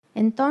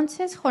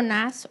Entonces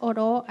Jonás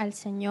oró al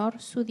Señor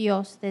su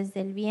Dios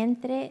desde el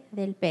vientre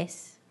del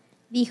pez.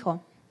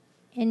 Dijo: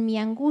 En mi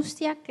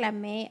angustia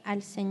clamé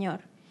al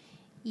Señor,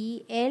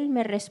 y Él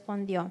me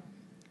respondió.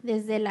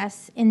 Desde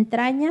las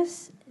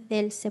entrañas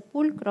del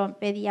sepulcro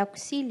pedí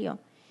auxilio,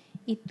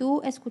 y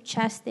tú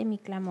escuchaste mi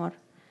clamor.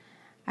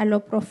 A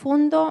lo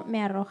profundo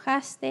me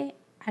arrojaste,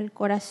 al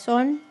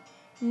corazón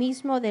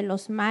mismo de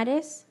los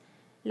mares.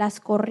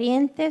 Las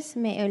corrientes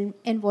me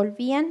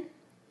envolvían,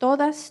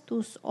 todas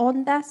tus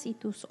ondas y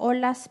tus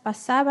olas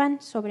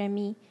pasaban sobre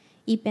mí,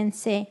 y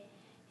pensé: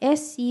 ¿he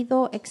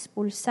sido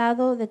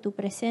expulsado de tu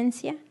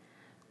presencia?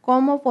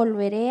 ¿Cómo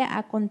volveré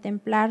a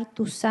contemplar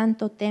tu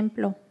santo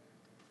templo?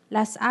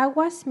 Las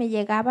aguas me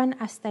llegaban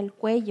hasta el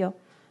cuello,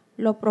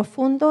 lo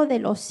profundo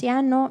del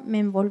océano me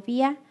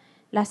envolvía,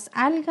 las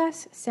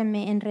algas se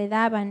me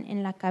enredaban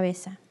en la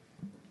cabeza.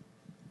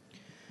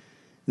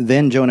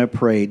 Then Jonah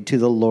prayed to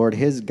the Lord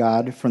his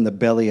God from the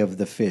belly of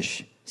the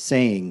fish,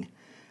 saying,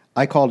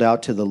 I called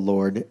out to the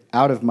Lord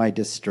out of my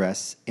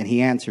distress, and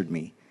he answered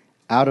me.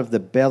 Out of the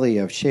belly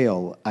of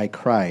Sheol I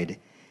cried,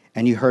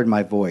 and you heard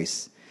my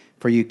voice.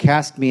 For you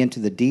cast me into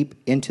the deep,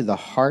 into the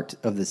heart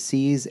of the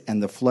seas,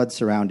 and the flood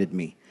surrounded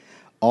me.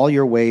 All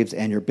your waves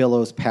and your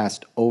billows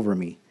passed over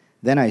me.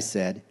 Then I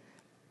said,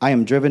 I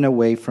am driven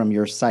away from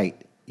your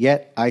sight,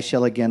 yet I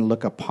shall again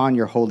look upon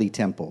your holy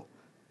temple.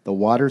 The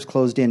waters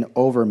closed in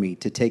over me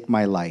to take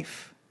my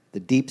life. The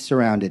deep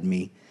surrounded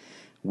me.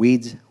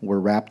 Weeds were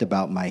wrapped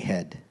about my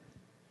head.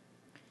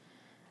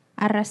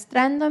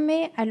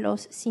 Arrastrándome a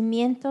los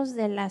cimientos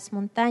de las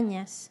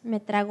montañas, me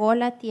tragó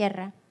la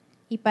tierra,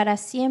 y para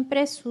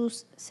siempre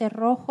sus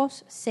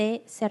cerrojos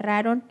se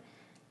cerraron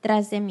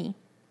tras de mí.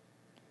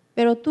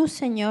 Pero tú,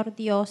 Señor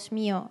Dios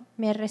mío,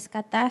 me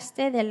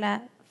rescataste de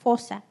la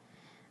fosa.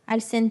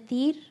 Al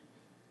sentir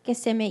que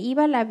se me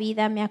iba la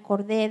vida, me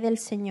acordé del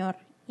Señor,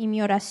 y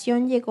mi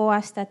oración llegó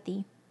hasta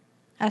ti,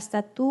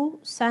 hasta tu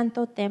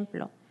santo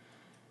templo.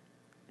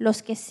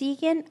 Los que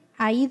siguen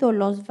a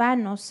ídolos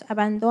vanos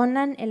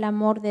abandonan el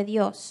amor de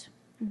Dios.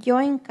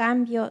 Yo, en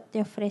cambio,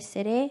 te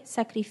ofreceré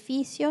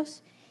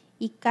sacrificios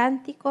y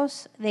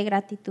cánticos de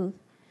gratitud.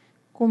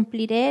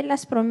 Cumpliré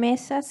las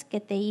promesas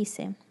que te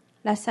hice.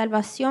 La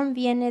salvación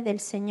viene del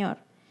Señor.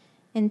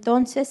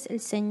 Entonces el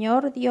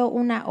Señor dio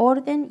una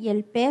orden, y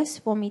el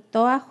pez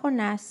vomitó a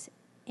Jonás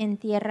en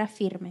tierra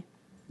firme.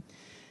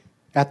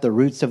 At the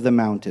roots of the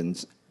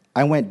mountains,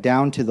 I went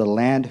down to the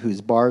land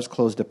whose bars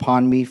closed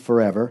upon me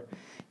forever.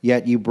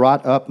 Yet you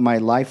brought up my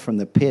life from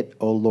the pit,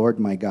 O Lord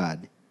my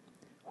God.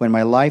 When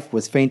my life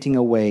was fainting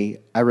away,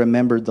 I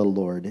remembered the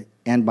Lord,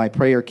 and my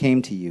prayer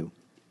came to you,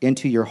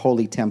 into your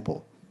holy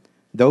temple.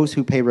 Those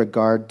who pay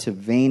regard to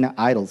vain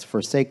idols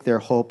forsake their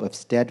hope of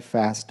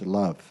steadfast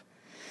love.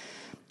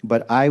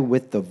 But I,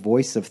 with the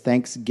voice of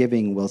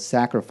thanksgiving, will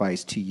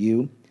sacrifice to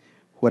you.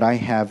 What I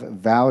have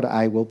vowed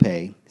I will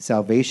pay.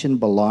 Salvation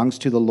belongs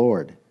to the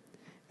Lord.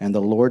 And the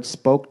Lord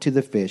spoke to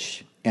the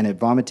fish, and it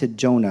vomited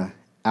Jonah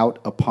out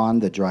upon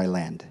the dry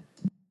land.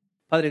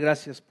 Padre,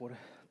 gracias por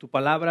tu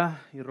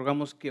palabra y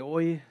rogamos que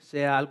hoy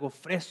sea algo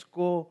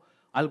fresco,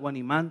 algo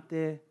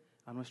animante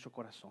a nuestro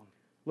corazón.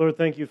 Lord,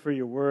 thank you for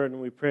your word, and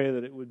we pray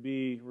that it would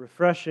be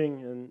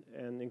refreshing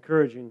and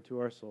encouraging to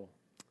our soul.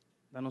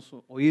 Danos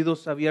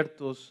oídos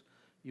abiertos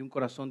y un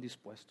corazón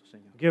dispuesto,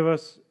 Señor. Give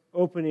us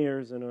open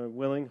ears and a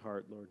willing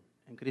heart, Lord.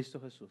 En Cristo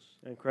Jesús.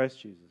 In Christ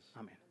Jesus.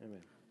 Amén.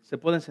 Amen. Se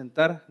pueden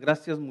sentar.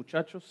 Gracias,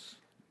 muchachos.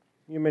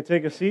 You may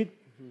take a seat.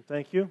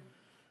 Thank you.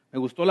 Me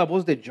gustó la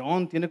voz de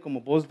John. Tiene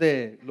como voz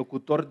de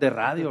locutor de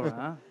radio,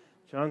 ¿verdad?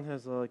 John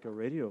has like a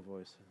radio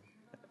voice.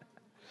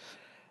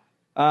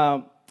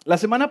 La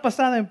semana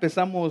pasada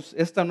empezamos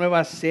esta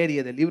nueva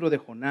serie del libro de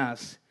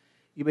Jonás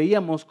y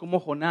veíamos cómo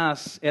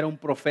Jonás era un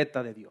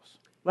profeta de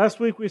Dios. Last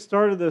week we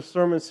started this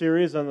sermon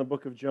series on the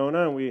book of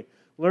Jonah, and we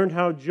learned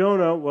how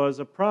Jonah was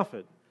a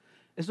prophet.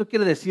 Eso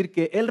quiere decir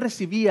que él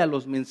recibía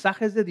los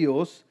mensajes de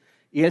Dios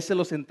y él se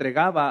los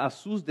entregaba a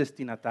sus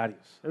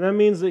destinatarios. And that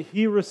means that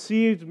he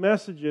received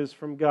messages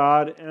from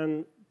God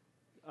and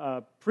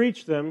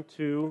preached them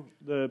to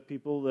the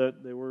people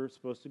that they were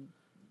supposed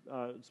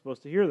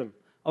to hear them.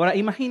 Ahora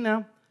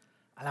imagina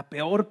a la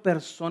peor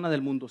persona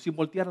del mundo, sin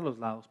voltear a los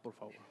lados, por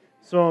favor.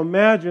 So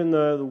imagine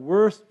the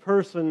worst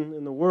person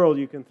in the world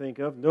you can think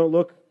of. Don't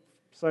look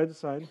side to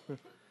side.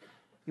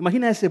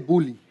 Imagina ese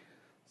bully.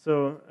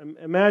 So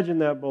imagine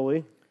that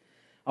bully.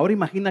 Ahora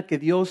imagina que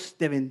Dios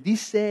te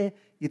bendice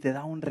y te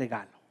da un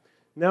regalo.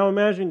 Now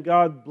imagine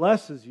God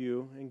blesses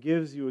you and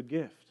gives you a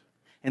gift.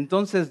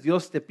 Entonces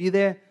Dios te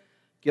pide,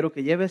 quiero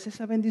que lleves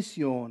esa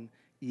bendición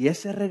y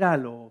ese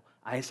regalo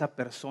a esa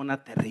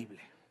persona terrible.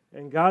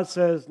 And God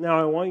says, now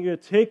I want you to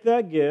take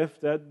that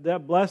gift,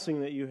 that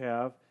blessing that you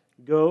have,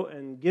 go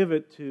and give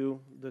it to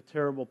the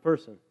terrible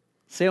person.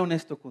 Sé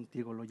honesto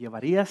contigo, ¿lo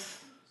llevarías?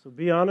 So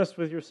be honest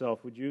with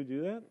yourself. Would you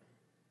do that?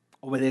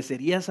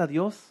 ¿Obedecerías a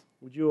Dios?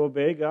 Would you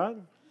obey God?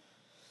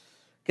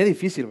 Qué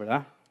difícil,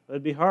 ¿verdad?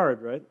 That'd be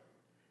hard, right?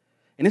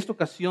 En esta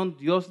ocasión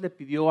Dios le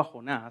pidió a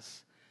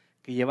Jonás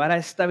que llevara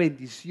esta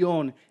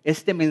bendición,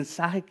 este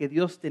mensaje que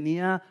Dios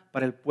tenía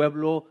para el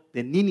pueblo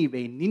de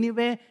Nínive. Y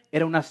Nínive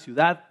era una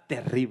ciudad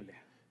terrible.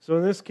 So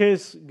in this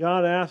case,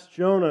 God asked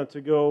Jonah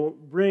to go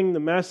bring the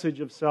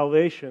message of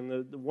salvation,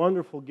 the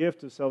wonderful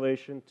gift of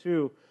salvation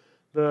to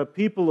the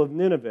people of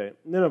Nineveh.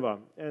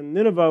 And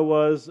Nineveh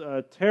was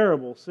a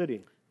terrible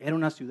city. Era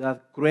una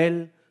ciudad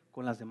cruel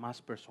con las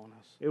demás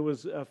personas. It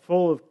was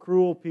full of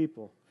cruel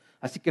people.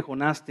 Así que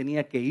Jonás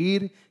tenía que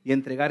ir y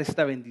entregar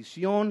esta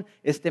bendición,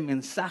 este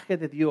mensaje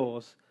de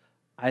Dios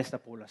a esta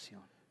población.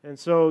 And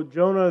so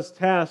Jonah's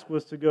task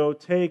was to go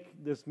take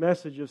this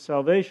message of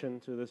salvation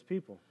to this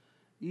people.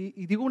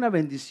 Y digo una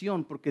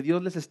bendición porque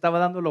Dios les estaba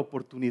dando la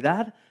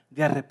oportunidad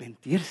de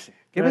arrepentirse.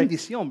 Qué Right.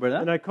 bendición,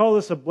 ¿verdad? And I call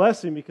this a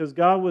blessing because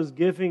God was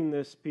giving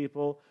this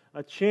people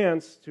a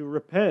chance to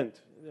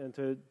repent and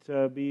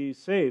to be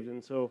saved.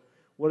 And so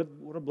what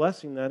a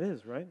blessing that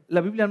is, right? La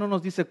Biblia no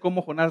nos dice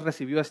cómo Jonás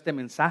recibió este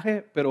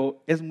mensaje,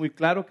 pero es muy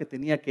claro que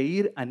tenía que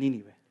ir a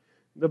Nínive.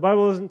 The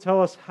Bible doesn't tell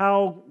us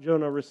how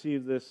Jonah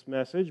received this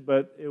message,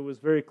 but it was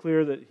very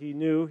clear that he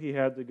knew he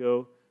had to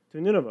go to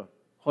Nineveh.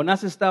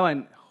 Jonás estaba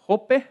en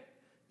Jope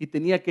y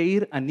tenía que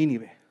ir a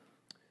Nínive.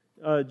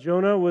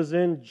 Jonah was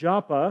in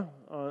Joppa,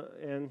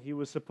 and he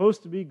was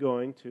supposed to be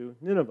going to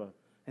Nineveh.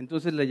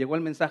 Entonces le llegó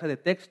el mensaje de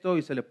texto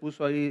y se le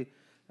puso ahí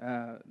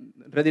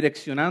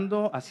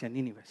redireccionando hacia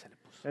Nínive. Se le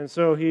puso. And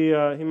so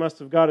he must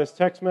have got his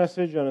text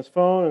message on his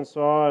phone and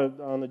saw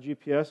on the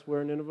GPS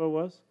where Nineveh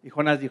was. Y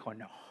Jonás dijo,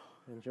 no.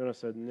 And Jonah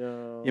said,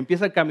 no. Y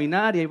empieza a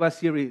caminar y ahí va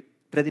Siri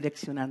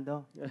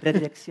redireccionando,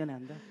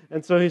 redireccionando.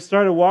 And so he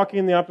started walking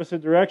in the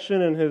opposite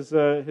direction, and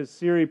his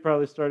Siri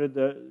probably started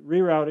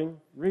rerouting.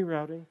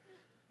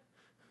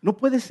 No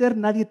puede ser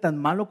nadie tan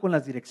malo con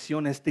las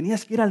direcciones.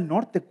 Tenías que ir al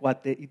norte,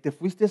 cuate, y te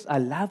fuiste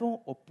al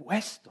lado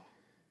opuesto.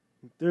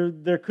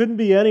 There couldn't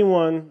be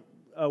anyone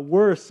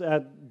worse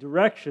at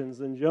directions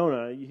than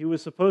Jonah. He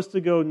was supposed to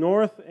go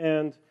north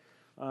and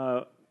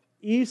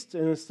east,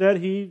 and instead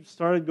he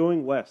started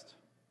going west.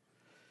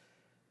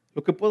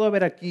 Lo que puedo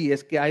ver aquí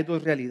es que hay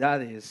dos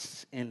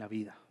realidades en la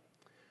vida.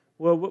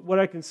 Well, what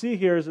I can see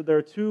here is that there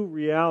are two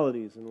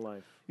realities in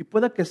life. Y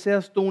puede que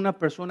seas tú una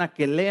persona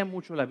que lee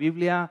mucho la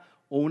Biblia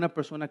o una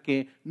persona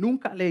que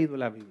nunca ha leído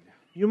la Biblia.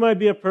 You might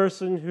be a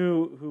person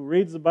who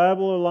reads the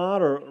Bible a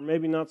lot, or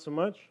maybe not so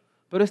much.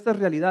 Pero estas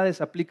realidades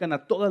aplican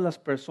a todas las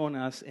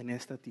personas en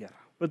esta tierra.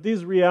 But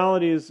these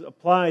realities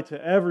apply to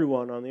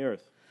everyone on the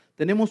earth.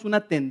 Tenemos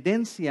una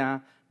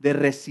tendencia de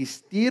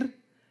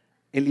resistir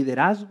el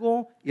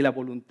liderazgo y la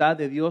voluntad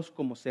de Dios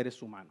como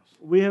seres humanos.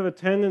 We have a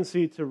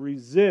tendency to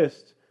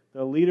resist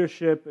the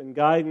leadership and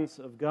guidance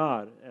of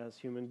God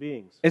as human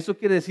beings. Eso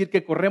quiere decir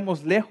que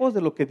corremos lejos de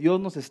lo que Dios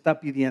nos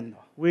está pidiendo.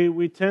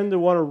 We tend to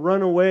want to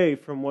run away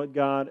from what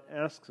God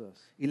asks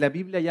us. Y la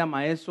Biblia llama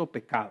a eso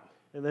pecado.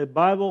 And the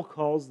Bible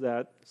calls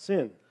that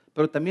sin.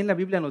 Pero también la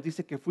Biblia nos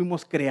dice que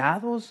fuimos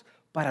creados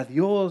para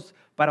Dios,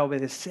 para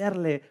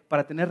obedecerle,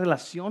 para tener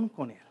relación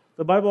con Él.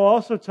 The Bible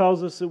also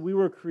tells us that we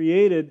were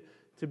created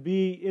to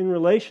be in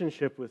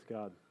relationship with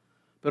God.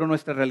 Pero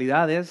nuestra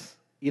realidad es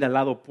ir al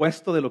lado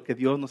opuesto de lo que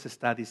Dios nos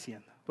está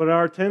diciendo. But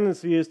our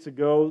tendency is to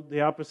go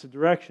the opposite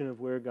direction of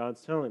where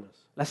God's telling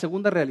us. La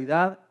segunda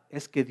realidad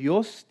es que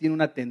Dios tiene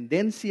una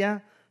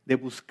tendencia de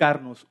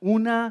buscarnos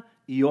una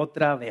y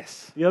otra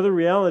vez. The other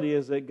reality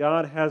is that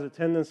God has a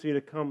tendency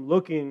to come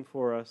looking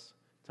for us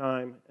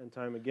time and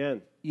time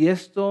again. Y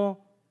esto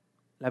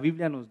la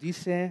Biblia nos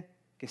dice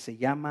que se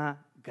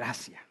llama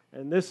gracia.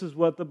 And this is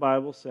what the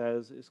Bible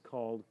says is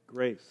called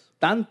grace.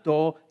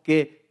 Tanto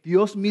que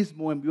Dios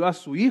mismo envió a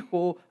su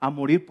Hijo a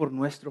morir por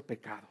nuestro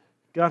pecado.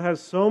 God has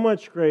so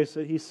much grace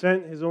that He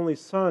sent His only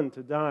Son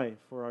to die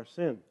for our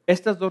sin.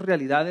 Estas dos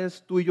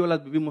realidades tú y yo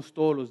las vivimos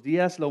todos los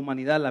días, la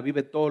humanidad la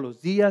vive todos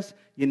los días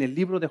y en el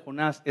libro de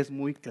Jonás es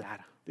muy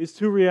clara. These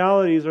two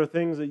realities are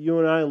things that you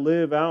and I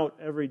live out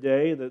every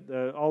day,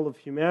 that all of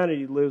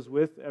humanity lives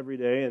with every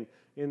day. And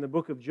in the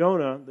book of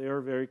Jonah, they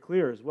are very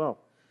clear as well.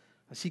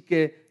 Así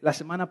que la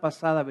semana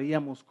pasada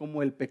veíamos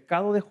cómo el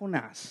pecado de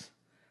Jonás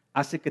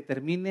hace que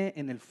termine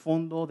en el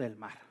fondo del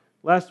mar.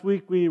 Last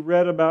week we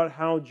read about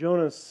how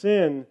Jonah's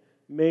sin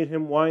made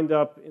him wind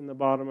up in the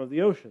bottom of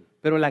the ocean.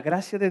 Pero la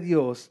gracia de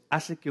Dios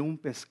hace que un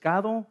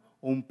pescado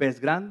o un pez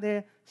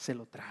grande se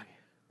lo trague.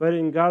 But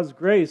in God's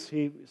grace,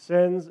 He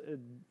sends a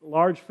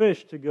large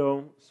fish to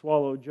go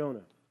swallow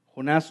Jonah.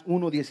 Jonás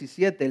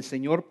 1:17, el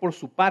Señor por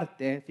su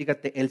parte,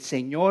 fíjate, el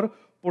Señor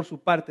por su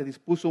parte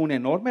dispuso un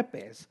enorme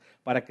pez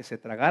para que se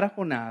tragara a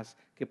Jonás,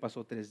 que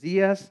pasó 3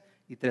 días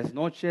y 3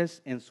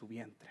 noches en su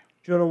vientre.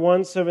 Jonah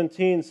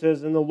 1:17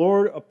 says, "And the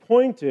Lord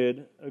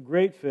appointed a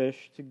great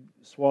fish to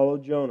swallow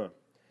Jonah.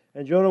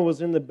 And Jonah was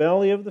in the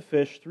belly of the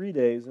fish 3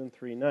 days and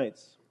 3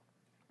 nights."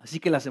 Así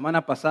que la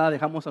semana pasada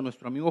dejamos a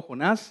nuestro amigo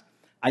Jonás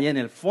allá en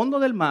el fondo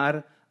del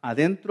mar,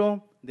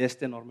 adentro de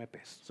este enorme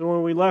pez. So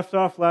when we left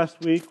off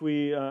last week,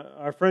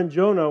 our friend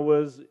Jonah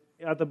was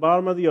at the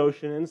bottom of the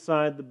ocean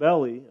inside the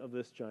belly of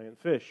this giant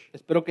fish.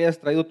 Espero que hayas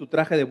traído tu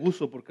traje de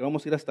buzo porque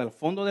vamos a ir hasta el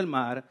fondo del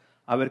mar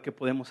a ver qué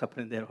podemos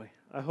aprender hoy.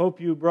 I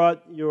hope you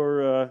brought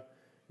your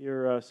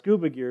your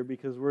scuba gear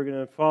because we're going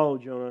to follow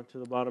Jonah to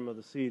the bottom of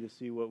the sea to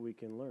see what we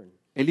can learn.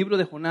 El libro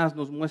de Jonás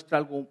nos muestra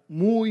algo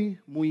muy,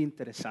 muy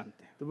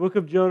interesante. The book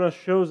of Jonah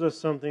shows us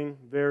something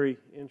very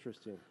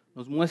interesting.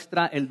 Nos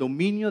muestra el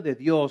dominio de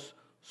Dios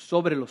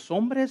sobre los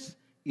hombres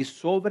y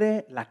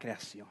sobre la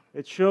creación.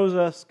 It shows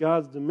us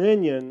God's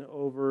dominion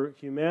over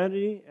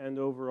humanity and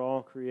over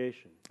all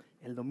creation.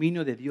 El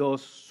dominio de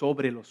Dios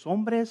sobre los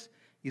hombres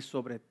y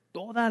sobre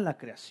toda la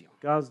creación.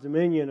 God's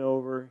dominion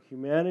over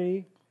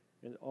humanity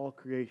and all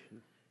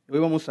creation. Hoy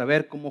vamos a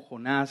ver cómo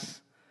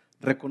Jonás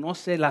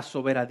reconoce la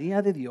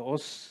soberanía de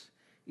Dios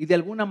y de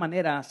alguna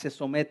manera se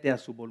somete a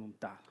su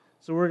voluntad.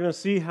 So we're going to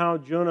see how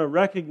Jonah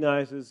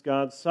recognizes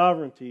God's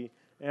sovereignty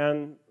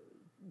and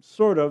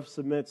sort of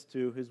submits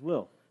to his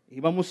will. Y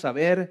vamos a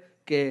ver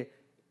que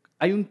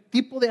hay un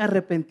tipo de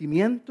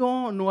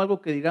arrepentimiento, no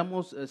algo que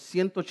digamos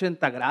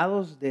 180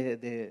 grados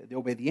de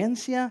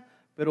obediencia,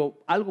 pero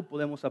algo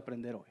podemos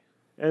aprender hoy.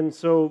 And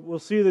so we'll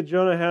see that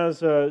Jonah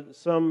has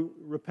some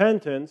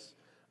repentance.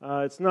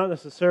 It's not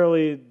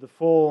necessarily the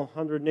full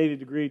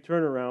 180-degree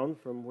turnaround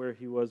from where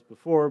he was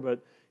before, but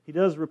he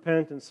does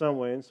repent in some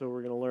way, and so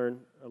we're going to learn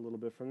a little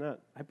bit from that.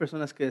 Hay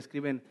personas que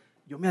describen,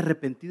 yo me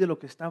arrepentí de lo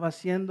que estaba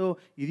haciendo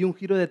y di un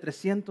giro de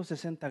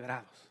 360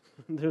 grados.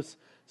 There's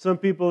some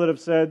people that have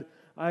said,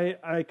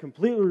 I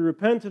completely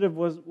repented of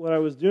what I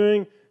was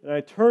doing, and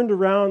I turned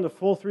around a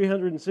full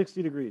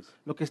 360 degrees.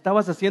 Lo que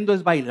estabas haciendo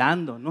es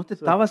bailando, no te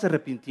estabas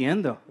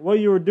arrepintiendo. What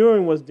you were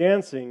doing was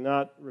dancing,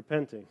 not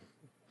repenting.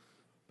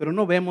 Pero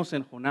no vemos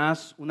en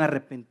Jonás un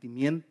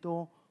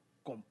arrepentimiento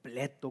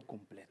completo.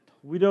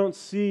 We don't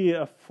see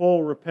a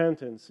full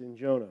repentance in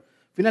Jonah.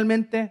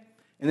 Finalmente,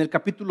 en el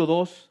capítulo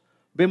 2,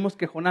 vemos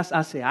que Jonás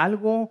hace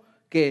algo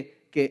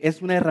que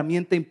es una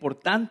herramienta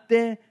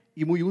importante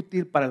y muy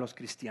útil para los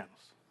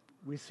cristianos.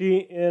 We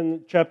see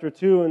in chapter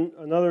 2,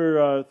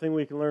 another thing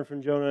we can learn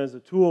from Jonah is a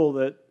tool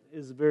that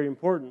is very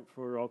important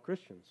for all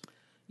Christians,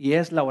 Y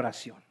es la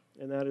oración.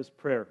 and that is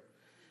prayer.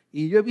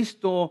 Y yo he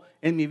visto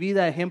en mi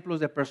vida ejemplos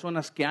de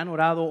personas que han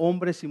orado,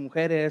 hombres y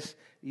mujeres,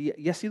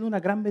 y ha sido una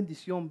gran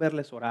bendición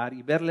verles orar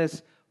y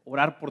verles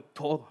orar por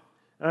todo.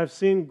 I've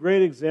seen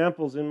great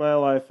examples in my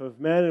life of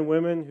men and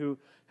women who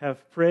have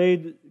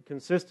prayed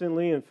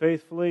consistently and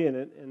faithfully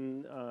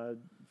and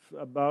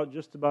about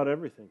just about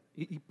everything.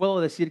 Y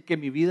puedo decir que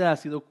mi vida ha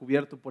sido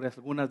cubierto por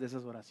algunas de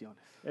esas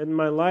oraciones. And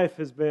my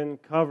life has been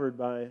covered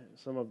by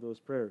some of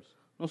those prayers.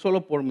 No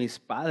solo por mis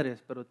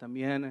padres, pero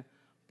también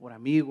por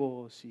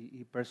amigos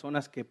y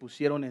personas que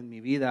pusieron en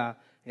mi vida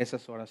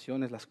esas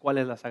oraciones, las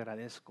cuales las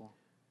agradezco.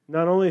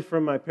 Not only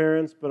from my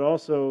parents, but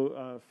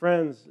also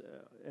friends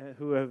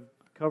who have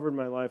covered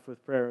my life with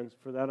prayer, and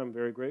for that I'm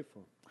very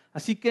grateful.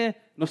 Así que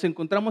nos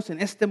encontramos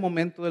en este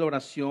momento de la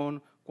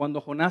oración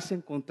cuando Jonás se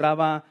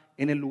encontraba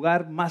en el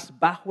lugar más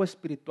bajo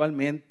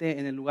espiritualmente,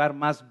 en el lugar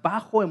más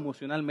bajo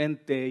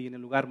emocionalmente y en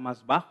el lugar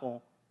más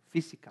bajo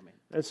físicamente.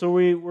 And so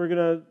we're going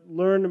to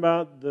learn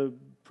about the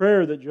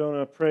prayer that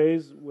Jonah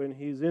prays when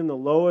he's in the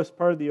lowest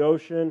part of the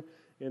ocean,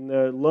 in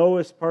the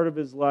lowest part of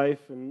his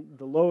life, in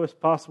the lowest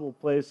possible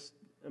place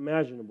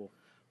imaginable.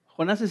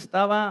 Jonás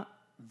estaba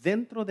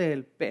dentro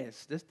del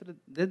pez,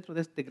 dentro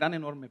de este gran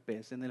enorme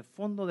pez, en el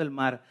fondo del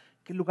mar.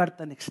 Qué lugar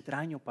tan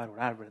extraño para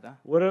orar, ¿verdad?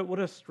 What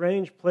a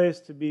strange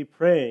place to be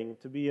praying,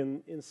 to be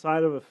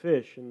inside of a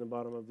fish in the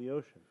bottom of the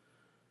ocean.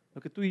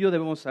 Lo que tú y yo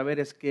debemos saber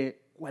es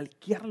que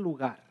cualquier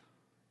lugar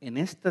en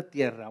esta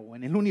tierra o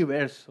en el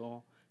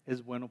universo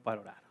es bueno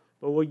para orar.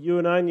 But what you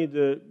and I need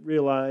to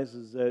realize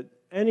is that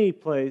any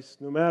place,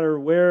 no matter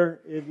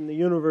where in the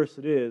universe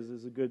it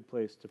is a good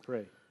place to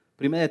pray.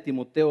 Primera de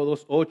Timoteo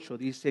 2:8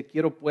 dice,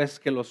 quiero pues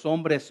que los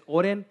hombres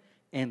oren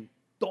en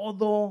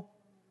todo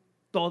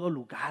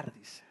lugar,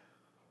 dice.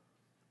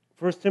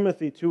 1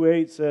 Timothy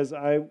 2:8 says,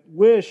 I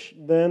wish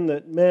then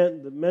that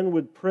men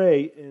would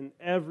pray in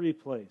every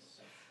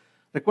place.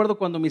 Recuerdo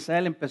cuando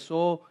Misael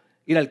empezó a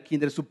ir al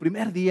kinder, su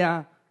primer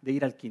día de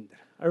ir al kinder.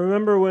 I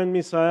remember when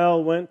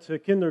Misael went to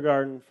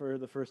kindergarten for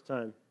the first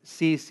time.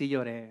 Sí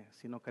lloré,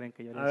 si no creen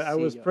que lloré. I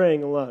sí was lloré.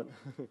 praying a lot.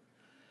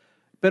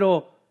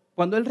 Pero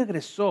cuando él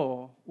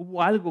regresó,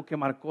 hubo algo que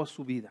marcó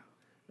su vida.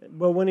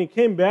 But when he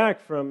came back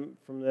from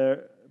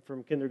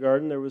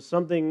kindergarten, there was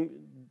something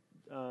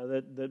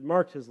that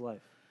marked his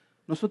life.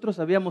 Nosotros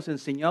habíamos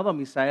enseñado a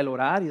Misael a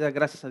orar y dar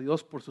gracias a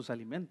Dios por sus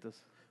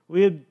alimentos.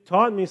 We had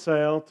taught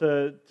Misael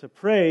to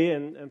pray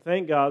and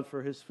thank God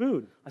for his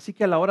food. Así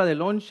que a la hora del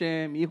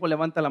lonche, mi hijo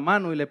levanta la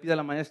mano y le pide a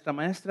la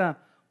maestra,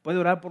 ¿puede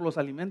orar por los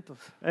alimentos?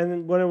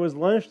 And when it was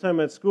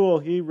lunchtime at school,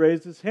 he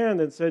raised his hand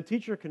and said,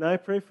 Teacher, can I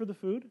pray for the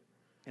food?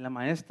 Y la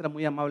maestra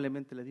muy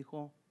amablemente le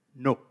dijo,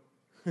 no.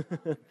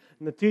 And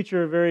the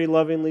teacher very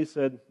lovingly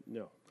said,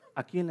 No.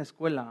 Aquí en la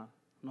escuela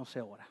no se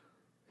ora.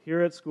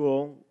 Here at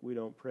school, we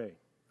don't pray.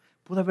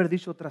 Pudo haber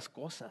dicho otras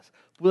cosas.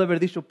 Pudo haber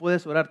dicho,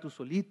 puedes orar tú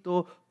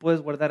solito,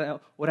 puedes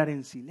orar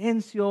en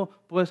silencio,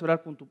 puedes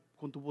orar con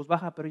tu voz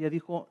baja, pero ella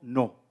dijo,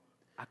 no.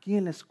 Aquí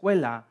en la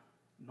escuela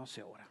no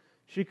se ora.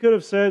 She could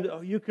have said,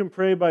 oh, you can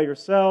pray by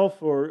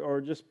yourself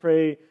or just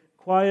pray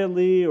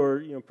quietly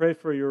or pray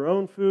for your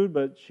own food,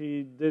 but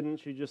she didn't.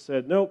 She just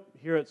said, nope,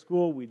 here at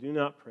school we do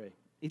not pray.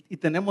 Y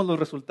tenemos los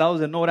resultados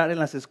de no orar en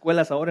las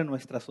escuelas ahora en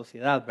nuestra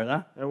sociedad,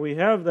 ¿verdad? And we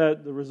have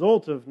the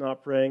result of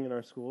not praying in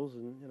our schools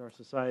and in our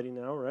society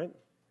now, right?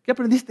 ¿Qué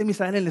aprendiste,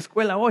 Misael, en la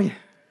escuela hoy?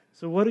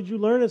 So what did you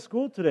learn at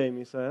school today,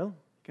 Misael?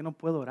 Que no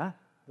puedo orar.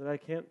 That I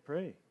can't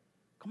pray.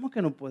 ¿Cómo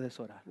que no puedes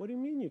orar? What do you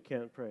mean you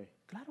can't pray?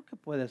 Claro que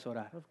puedes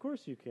orar. Of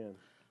course you can.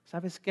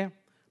 ¿Sabes qué?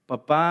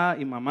 Papá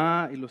y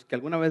mamá y los que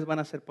alguna vez van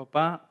a ser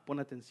papá, pon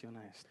atención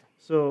a esto.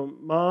 So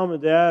mom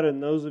and dad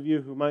and those of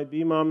you who might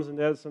be moms and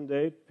dads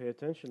someday, pay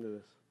attention to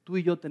this. Tú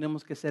y yo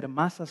tenemos que ser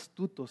más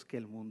astutos que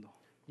el mundo.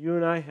 You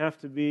and I have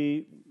to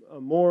be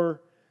more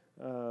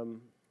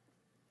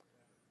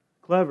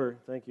clever,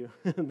 thank you,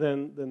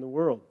 than the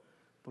world.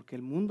 Porque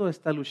el mundo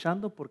está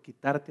luchando por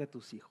quitarte a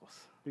tus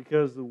hijos.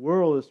 Because the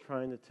world is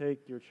trying to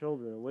take your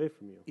children away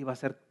from you. Y va a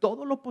hacer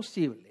todo lo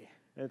posible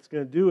And it's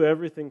going to do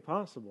everything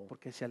possible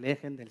porque se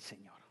alejen del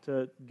Señor.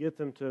 to get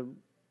them to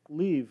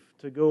leave,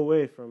 to go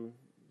away from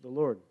the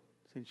Lord.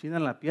 Se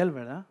enchinan la piel,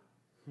 ¿verdad?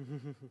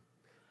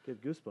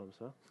 Get goosebumps,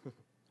 huh?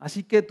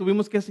 Así que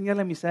tuvimos que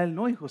enseñarle a Misael,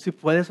 no, hijo, sí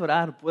puedes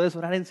orar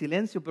en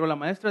silencio, pero la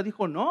maestra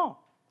dijo no.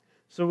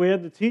 So we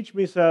had to teach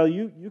Misael,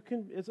 you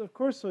can, of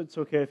course it's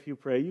okay if you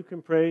pray. You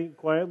can pray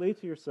quietly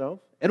to yourself.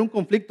 Era un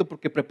conflicto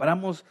porque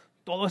preparamos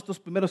todos estos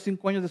primeros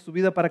 5 años de su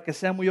vida para que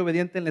sea muy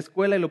obediente en la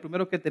escuela y lo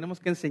primero que tenemos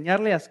que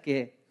enseñarle es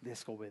que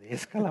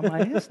desobedezca a la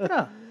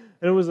maestra.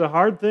 And it was a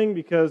hard thing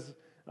because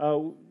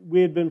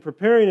we had been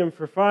preparing him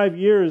for 5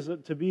 years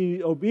to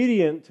be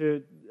obedient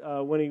to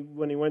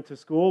when he went to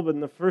school. But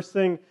the first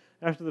thing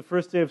after the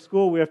first day of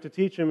school we have to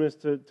teach him is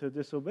to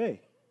disobey.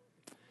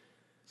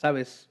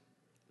 Sabes,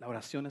 la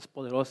oración es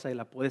poderosa y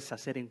la puedes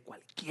hacer en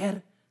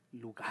cualquier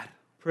lugar.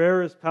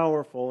 Prayer is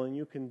powerful and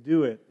you can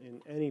do it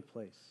in any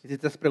place. Y si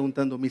estás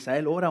preguntando,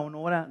 ¿Misael ora o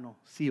no ora? No,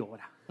 sí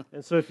ora.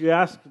 And so if you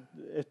ask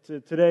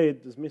today,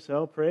 does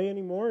Misael pray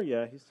anymore?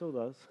 Yeah, he still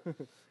does.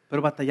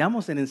 Pero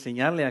batallamos en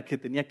enseñarle a que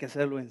tenía que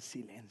hacerlo en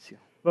silencio.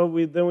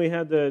 But then we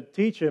had to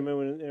teach him,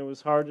 and it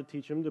was hard to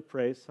teach him to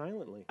pray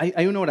silently.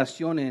 Hay una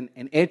oración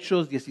en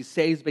Hechos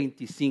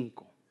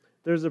 16:25.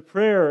 There's a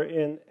prayer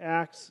in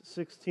Acts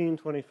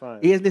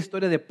 16:25. Y es la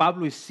historia de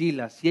Pablo y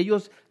Silas. Y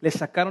ellos le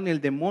sacaron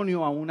el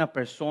demonio a una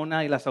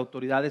persona y las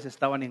autoridades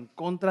estaban en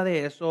contra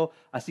de eso,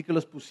 así que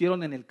los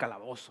pusieron en el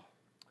calabozo.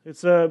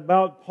 It's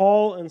about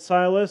Paul and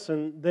Silas,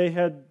 and they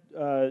had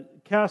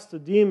cast a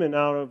demon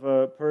out of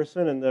a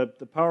person, and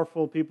the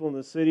powerful people in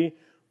the city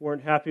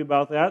weren't happy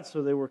about that,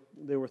 so they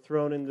were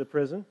thrown into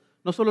prison.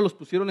 No solo los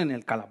pusieron en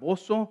el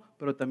calabozo,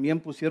 pero también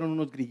pusieron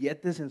unos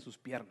grilletes en sus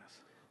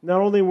piernas. Not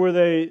only were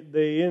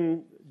they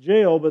in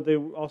jail, but they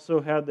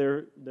also had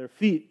their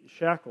feet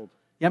shackled.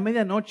 Y a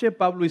medianoche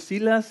Pablo y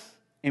Silas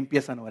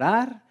empiezan a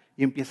orar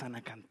y empiezan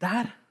a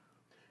cantar.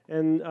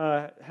 And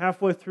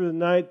halfway through the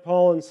night,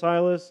 Paul and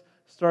Silas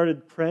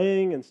started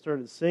praying and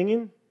started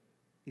singing.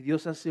 Y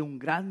Dios hace un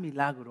gran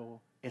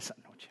milagro esa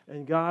noche.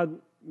 And God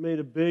made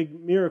a big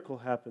miracle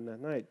happen that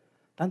night.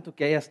 Tanto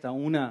que hay hasta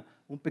un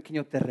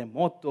pequeño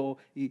terremoto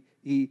y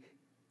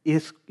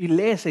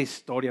lee esa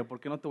historia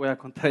porque no te voy a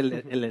contar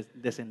el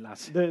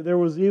desenlace. There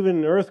was even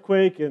an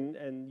earthquake,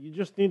 and you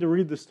just need to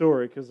read the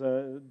story because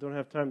I don't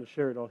have time to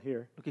share it all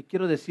here. Lo que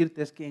quiero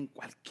decirte es que en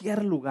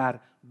cualquier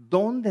lugar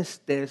donde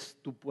estés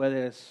tú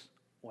puedes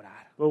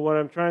orar. But what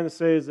I'm trying to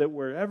say is that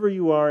wherever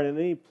you are, in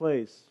any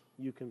place,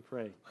 you can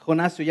pray.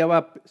 Jonás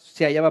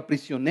se hallaba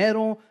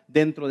prisionero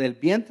dentro del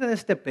vientre de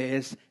este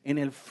pez en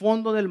el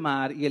fondo del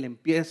mar y él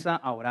empieza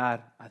a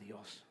orar a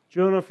Dios.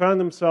 Jonah found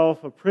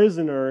himself a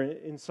prisoner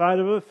inside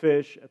of a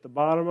fish at the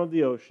bottom of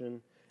the ocean,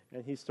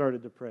 and he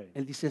started to pray.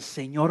 Él dice,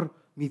 Señor,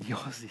 mi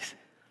Dios, dice.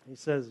 He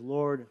says,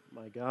 Lord,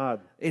 my God.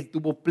 Él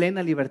tuvo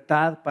plena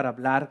libertad para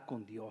hablar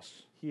con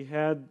Dios. He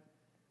had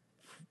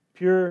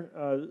pure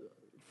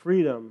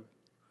freedom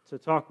to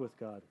talk with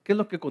God. ¿Qué es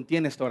lo que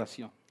contiene esta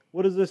oración?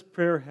 What does this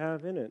prayer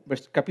have in it?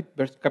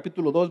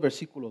 Capítulo 2,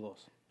 versículo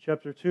 2.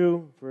 Chapter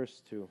 2,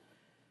 verse 2.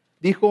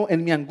 Dijo,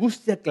 en mi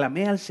angustia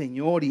clamé al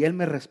Señor y Él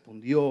me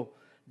respondió.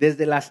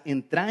 Desde las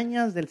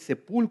entrañas del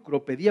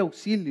sepulcro pedí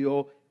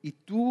auxilio y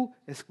tú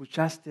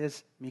escuchaste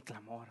mi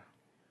clamor.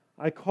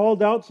 I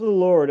called out to the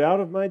Lord out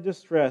of my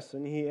distress,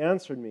 and he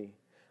answered me.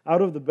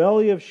 Out of the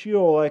belly of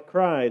Sheol I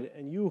cried,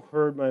 and you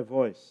heard my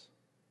voice.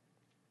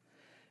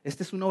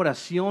 Esta es una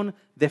oración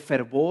de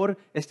fervor,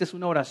 esta es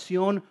una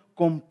oración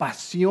con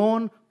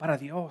pasión para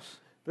Dios.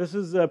 This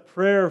is a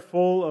prayer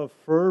full of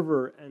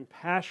fervor and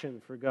passion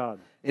for God.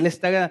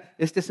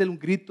 Este es el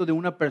grito de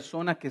una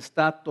persona que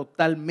está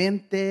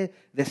totalmente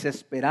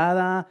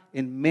desesperada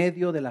en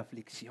medio de la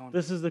aflicción.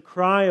 This is the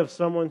cry of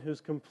someone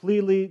who's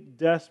completely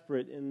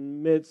desperate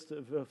in the midst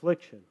of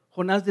affliction.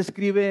 Jonás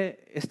describe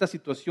esta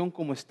situación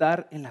como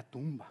estar en la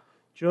tumba.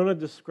 Jonah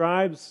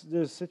describes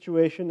this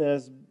situation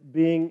as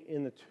being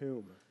in the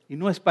tomb. Y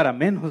no es para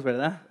menos,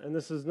 ¿verdad? And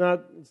this is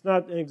it's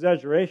not an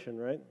exaggeration,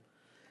 right?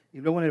 Y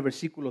luego en el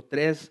versículo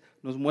 3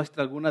 nos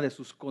muestra algunas de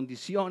sus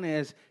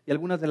condiciones y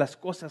algunas de las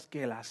cosas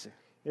que él hace.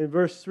 In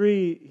verse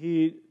 3,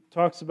 he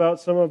talks about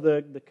some of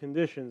the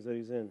conditions that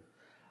he's in.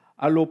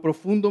 A lo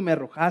profundo me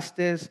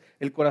arrojaste,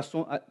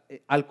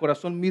 al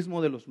corazón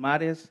mismo de los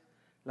mares.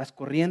 Las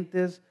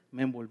corrientes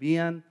me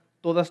envolvían,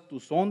 todas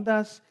tus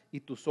ondas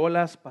y tus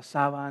olas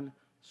pasaban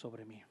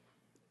sobre mí.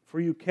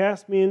 For you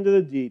cast me into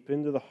the deep,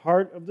 into the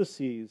heart of the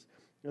seas,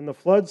 and the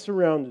floods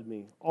surrounded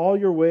me. All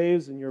your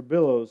waves and your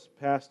billows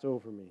passed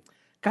over me.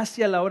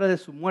 Casi a la hora de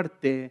su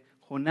muerte,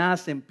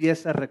 Jonás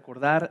empieza a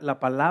recordar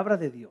la palabra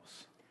de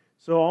Dios.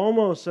 So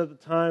almost at the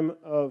time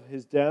of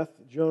his death,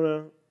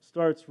 Jonah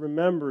starts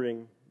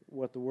remembering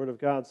what the Word of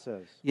God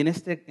says. Y en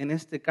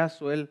este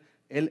caso, él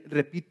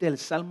repite el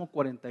Salmo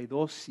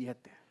 42:7,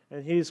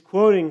 And he's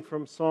quoting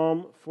from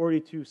Psalm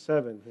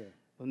 42:7 here.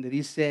 donde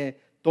dice,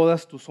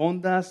 todas tus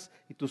ondas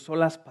y tus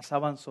olas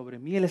pasaban sobre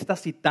mí. Él está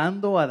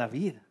citando a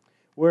David.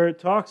 Where it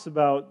talks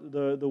about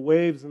the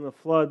waves and the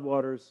flood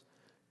waters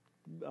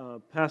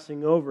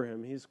passing over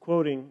him. He's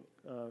quoting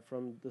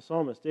from the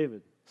psalmist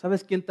David.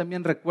 ¿Sabes quién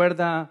también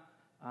recuerda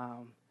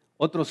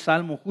otro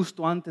salmo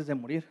justo antes de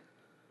morir?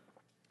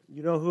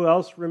 You know who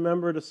else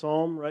remembered a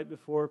psalm right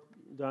before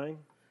dying?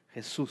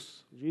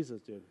 Jesús.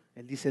 Jesus did.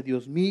 Él dice,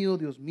 Dios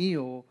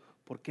mío,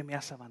 ¿por qué me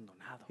has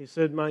abandonado? He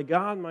said, my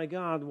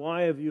God,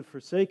 why have you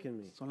forsaken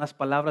me? Son las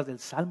palabras del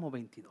Salmo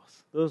 22.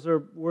 Those are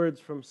words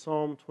from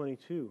Psalm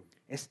 22.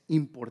 Es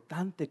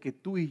importante que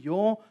tú y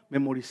yo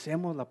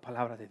memoricemos la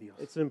palabra de Dios.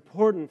 It's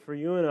important for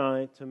you and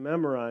I to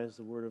memorize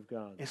the Word of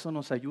God. Eso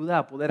nos ayuda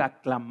a poder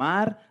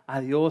aclamar a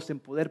Dios, en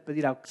poder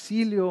pedir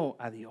auxilio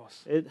a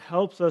Dios. It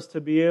helps us to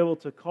be able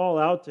to call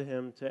out to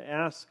Him to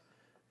ask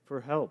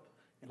for help.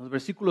 En los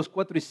versículos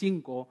 4 y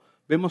 5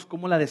 vemos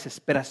cómo la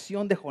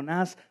desesperación de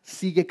Jonás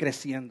sigue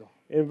creciendo.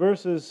 In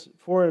verses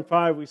 4 and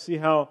 5, we see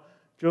how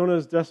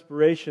Jonah's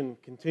desperation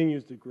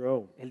continues to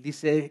grow. Él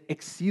dice,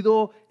 he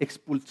sido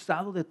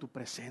expulsado de tu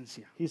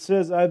presencia. He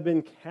says, I've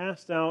been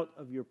cast out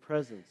of your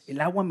presence.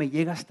 El agua me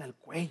llega hasta el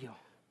cuello.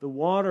 The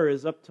water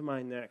is up to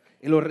my neck.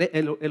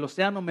 El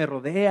océano me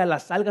rodea,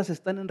 las algas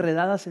están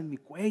enredadas en mi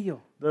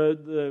cuello.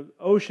 The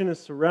ocean is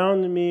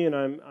surrounding me, and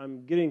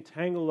I'm getting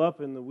tangled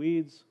up in the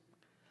weeds.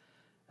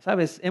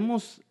 Sabes,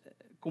 hemos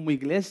como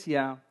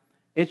iglesia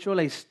hecho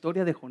la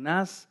historia de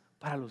Jonás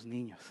para los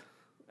niños.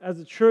 As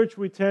a church,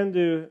 we tend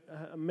to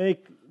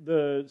make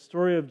the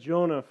story of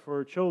Jonah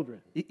for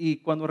children. Y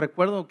cuando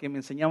recuerdo que me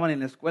enseñaban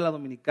en la escuela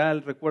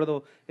dominical,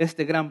 recuerdo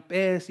este gran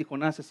pez y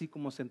Jonás así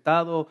como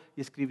sentado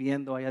y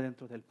escribiendo allá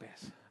dentro del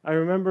pez. I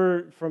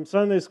remember from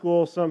Sunday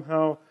school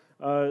somehow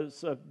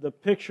the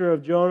picture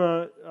of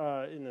Jonah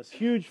in this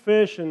huge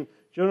fish, and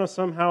Jonah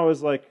somehow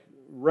is like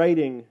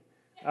writing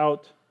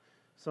out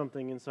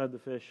something inside the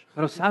fish.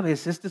 Pero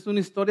sabes, esta es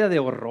una historia de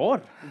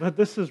horror. But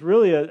this is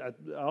really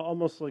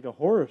almost like a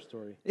horror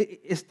story.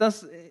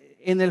 Estás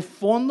en el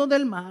fondo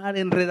del mar,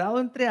 enredado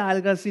entre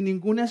algas, sin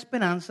ninguna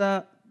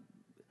esperanza.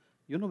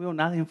 Yo no veo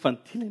nada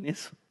infantil en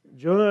eso.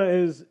 Jonah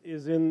is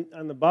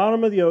on the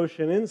bottom of the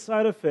ocean,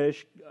 inside a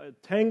fish,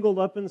 tangled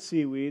up in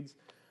seaweeds.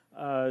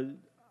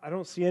 I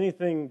don't see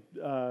anything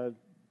for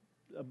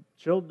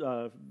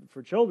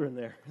children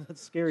there.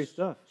 That's scary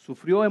stuff.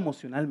 Sufrió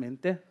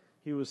emocionalmente,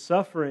 He was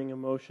suffering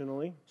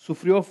emotionally.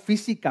 sufrió He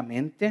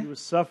físicamente.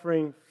 was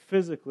suffering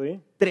physically.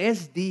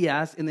 3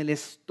 días en el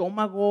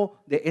estómago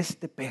de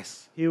este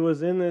pez. He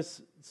was in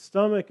this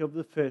stomach of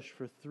the fish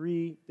for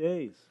 3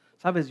 days.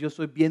 Sabes, yo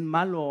soy bien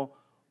malo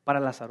para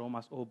las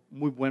aromas o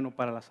muy bueno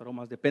para las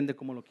aromas, depende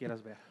cómo lo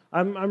quieras ver.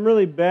 I'm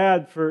really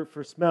bad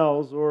for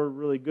smells, or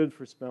really good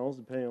for smells,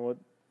 depending on what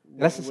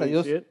Gracias a way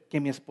you Dios see it.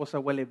 que mi esposa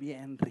huele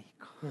bien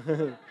rico.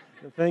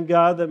 Thank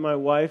God that my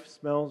wife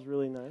smells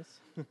really nice.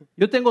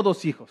 Yo tengo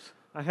 2 hijos.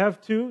 I have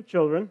 2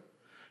 children.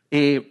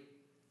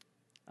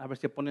 A ver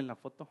si ponen la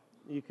foto.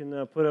 You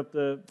can put up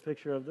the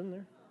picture of them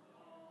there.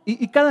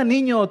 Y cada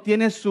niño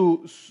tiene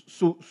su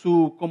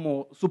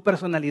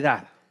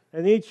personalidad.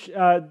 And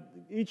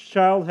each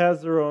child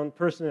has their own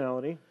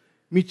personality.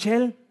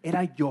 Michelle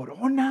era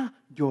llorona.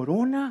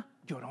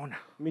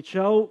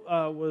 Michelle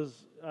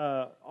was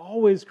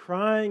always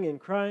crying and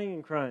crying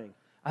and crying.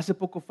 Hace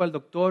poco fue al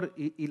doctor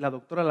y la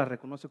doctora la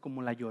reconoce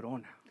como la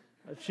llorona.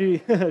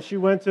 She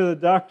went to the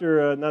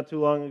doctor not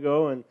too long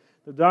ago, and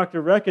the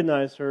doctor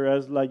recognized her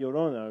as La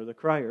Llorona, or the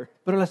crier.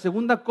 Pero la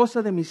segunda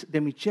cosa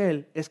de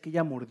Michelle es que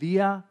ella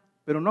mordía,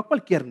 pero no a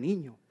cualquier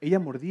niño, ella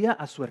mordía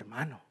a su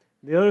hermano.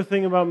 The other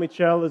thing about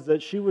Michelle is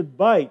that she would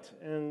bite,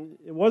 and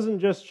it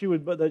wasn't just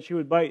that she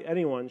would bite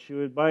anyone, she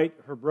would bite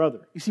her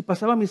brother. Y si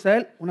pasaba a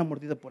Misael, una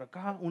mordida por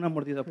acá,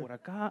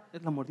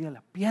 es la mordida en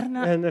la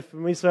pierna. And if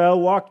Misael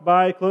walked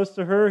by close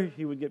to her,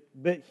 he would get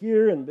bit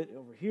here and bit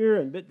over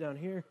here and bit down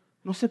here.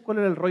 No sé cuál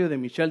era el rollo de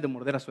Michelle de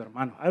morder a su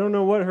hermano. I don't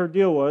know what her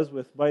deal was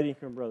with biting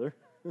her brother.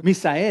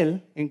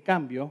 Misael, en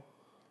cambio,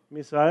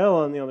 Misael,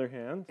 on the other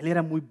hand, él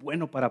era muy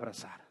bueno para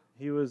abrazar.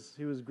 he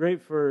was great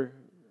for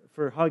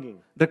hugging.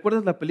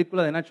 ¿Recuerdas la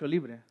película de Nacho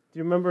Libre? Do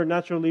you remember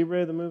Nacho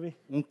Libre, the movie?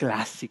 Un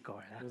clásico,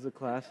 It ¿verdad? was a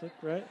classic,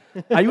 right?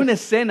 Hay una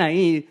escena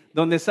ahí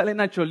donde sale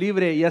Nacho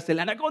Libre y hace el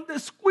anaconda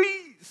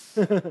squeeze.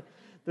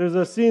 There's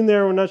a scene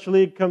there when Nacho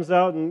Libre comes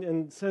out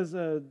and says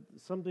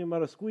something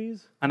about a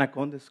squeeze.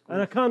 Anaconda squeeze.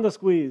 Anaconda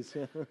squeeze.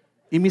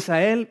 Y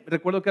Misael,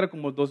 recuerdo que era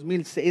como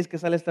 2006 que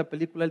sale esta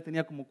película, él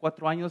tenía como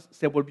 4 años,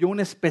 se volvió un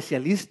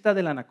especialista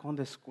del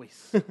anaconda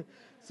squeeze.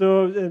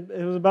 So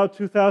it was about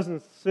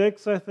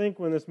 2006, I think,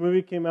 when this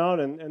movie came out,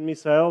 and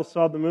Misael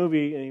saw the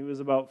movie, and he was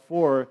about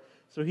 4,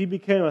 so he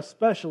became a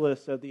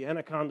specialist at the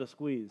anaconda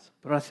squeeze.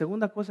 Pero la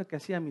segunda cosa que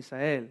hacía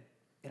Misael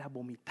era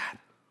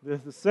vomitar.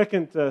 The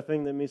second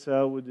thing that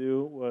Misael would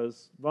do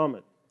was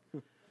vomit.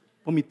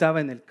 Vomitaba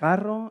en el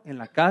carro, en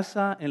la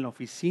casa, en la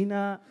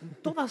oficina, en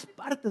todas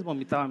partes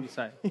vomitaba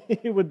Misael.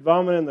 He would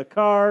vomit in the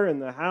car, in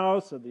the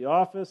house, at the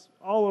office,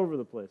 all over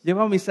the place.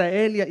 Llevaba a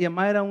Misael y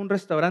además era un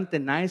restaurante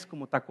nice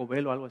como Taco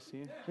Bell o algo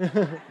así.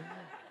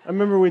 I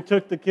remember we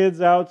took the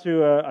kids out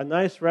to a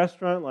nice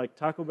restaurant like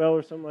Taco Bell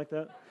or something like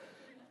that.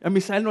 A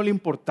Misael no le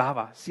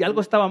importaba. Si algo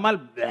estaba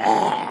mal,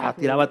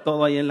 tiraba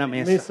todo ahí en la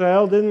mesa.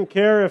 Misael didn't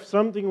care if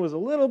something was a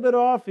little bit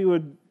off, he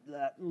would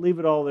leave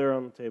it all there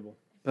on the table.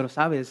 Pero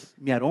sabes,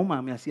 mi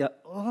aroma me hacía,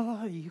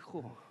 ¡ay,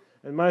 hijo!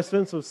 And my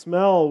sense of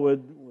smell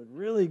would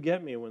really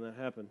get me when that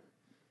happened.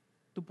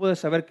 Tú puedes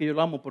saber que yo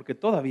lo amo porque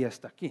todavía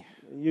está aquí.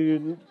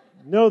 You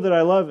know that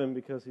I love him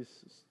because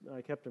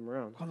I kept him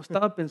around. Cuando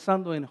estaba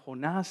pensando en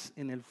Jonás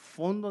en el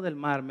fondo del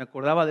mar, me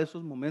acordaba de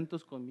esos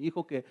momentos con mi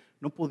hijo que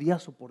no podía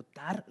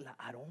soportar la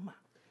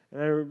aroma.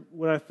 And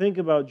when I think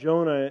about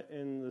Jonah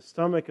in the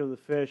stomach of the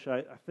fish,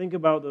 I think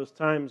about those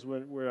times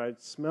where I'd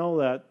smell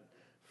that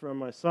from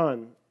my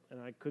son,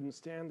 and I couldn't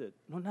stand it.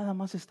 No nada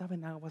más estaba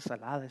en agua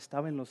salada,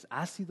 estaba en los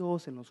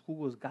ácidos, en los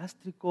jugos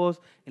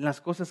gástricos, en las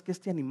cosas que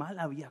este animal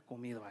había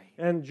comido ahí.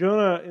 And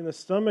Jonah in the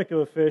stomach of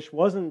a fish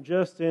wasn't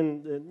just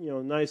in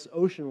nice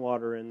ocean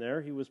water in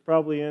there. He was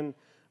probably in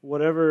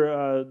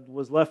whatever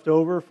was left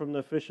over from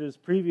the fish's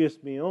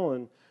previous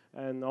meal,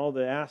 and all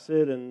the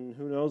acid and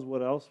who knows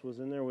what else was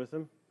in there with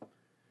him.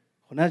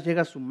 Jonás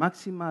llega a su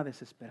máxima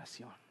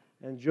desesperación.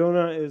 And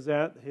Jonah is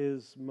at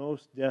his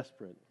most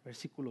desperate.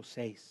 Versículo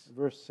 6.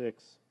 Verse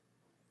 6.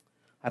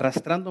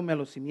 Arrastrándome a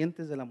los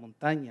cimientos de la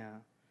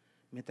montaña,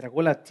 me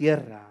tragó la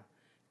tierra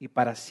y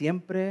para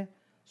siempre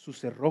sus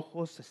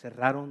cerrojos se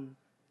cerraron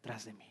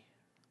tras de mí.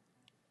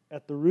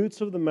 At the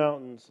roots of the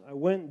mountains, I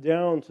went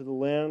down to the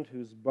land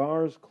whose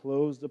bars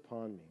closed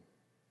upon me.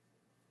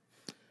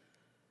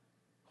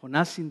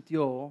 Jonás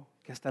sintió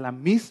que hasta la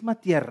misma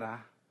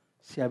tierra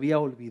se había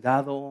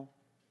olvidado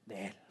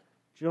de él.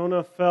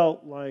 Jonah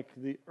felt like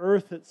the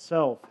earth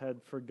itself had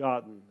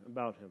forgotten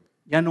about him.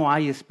 Ya no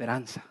hay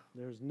esperanza.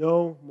 There's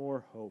no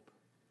more hope.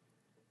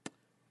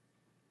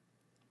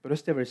 Pero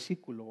este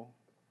versículo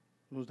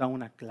nos da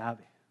una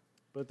clave.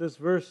 But this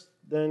verse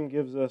then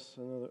gives us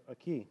a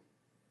key.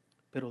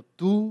 Pero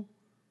tú,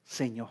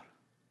 Señor.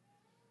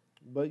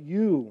 But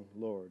you,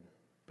 Lord.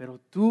 Pero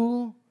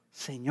tú,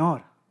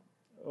 Señor.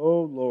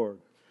 Oh, Lord.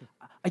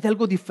 Hay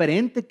algo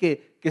diferente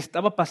que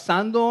estaba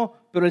pasando,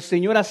 pero el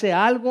Señor hace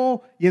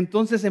algo y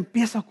entonces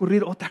empieza a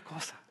ocurrir otra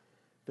cosa.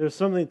 There's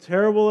something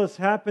terrible that's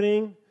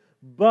happening,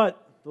 but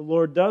the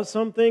Lord does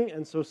something,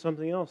 and so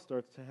something else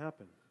starts to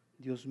happen.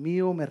 Dios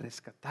mío, me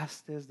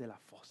rescataste de la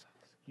fosa.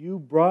 You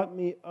brought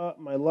me up,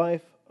 my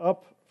life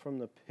up from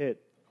the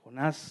pit.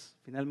 Jonás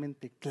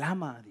finalmente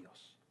clama a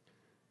Dios.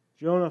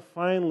 Jonah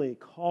finally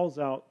calls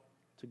out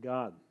to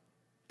God.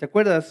 ¿Te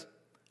acuerdas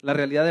la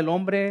realidad del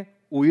hombre,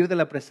 huir de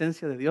la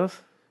presencia de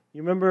Dios?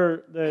 You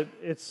remember that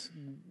it's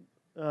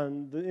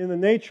in the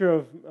nature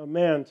of a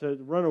man to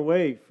run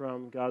away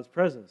from God's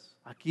presence.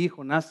 Aquí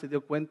Jonás se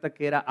dio cuenta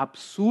que era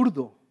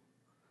absurdo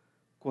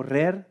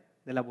correr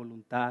de la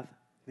voluntad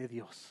de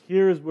Dios.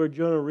 Here's where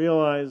Jonah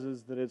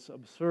realizes that it's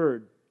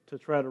absurd to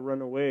try to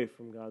run away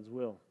from God's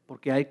will,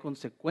 Porque hay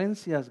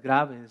consecuencias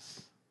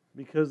graves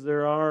because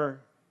there are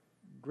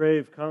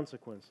grave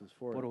consequences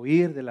for por it,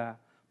 huir de la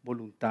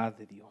voluntad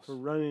de Dios. for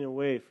running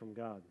away from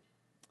God.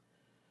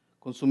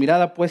 Con su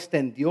mirada puesta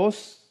en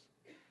Dios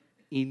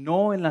y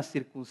no en las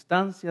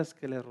circunstancias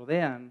que le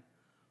rodean,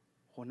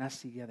 Jonás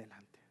sigue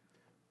adelante.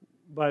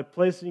 By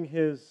placing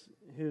his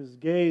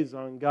gaze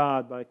on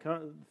God, by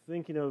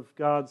thinking of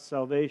God's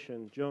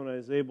salvation, Jonah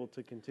is able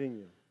to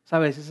continue.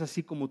 Sabes, es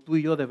así como tú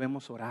y yo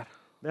debemos orar.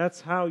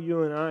 That's how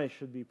you and I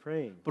should be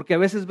praying. Porque a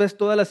veces ves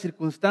todas las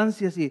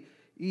circunstancias y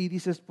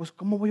dices, pues,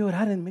 ¿cómo voy a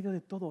orar en medio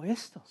de todo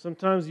esto?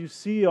 Sometimes you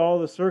see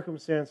all the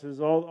circumstances,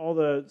 all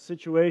the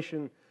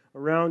situation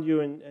around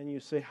you, and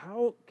you say,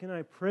 how can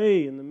I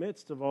pray in the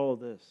midst of all of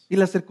this? Y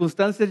las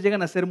circunstancias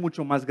llegan a ser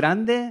mucho más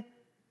grande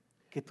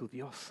que tu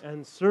Dios.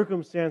 And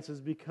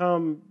circumstances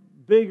become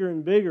bigger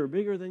and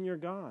bigger than your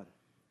God.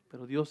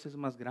 Pero Dios es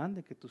más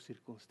grande que tus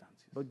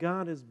circunstancias. But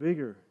God is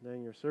bigger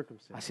than your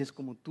circumstances. Así es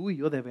como tú y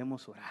yo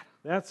debemos orar.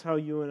 That's how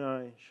you and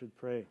I should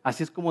pray.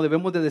 Así es como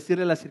debemos de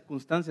decirle a las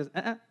circunstancias,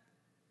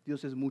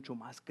 Dios es mucho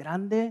más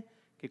grande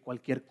que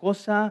cualquier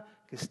cosa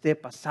que esté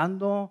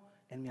pasando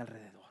en mi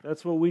alrededor.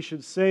 That's what we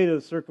should say to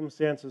the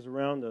circumstances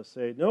around us.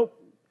 Say, nope,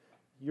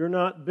 you're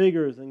not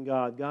bigger than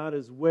God. God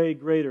is way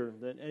greater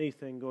than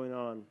anything going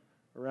on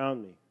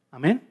around me.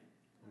 Amén.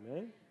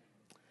 Amen?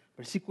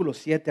 Versículo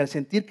 7. Al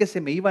sentir que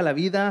se me iba la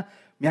vida,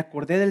 me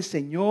acordé del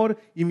Señor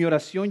y mi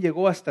oración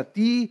llegó hasta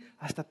ti,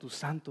 hasta tu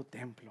santo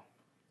templo.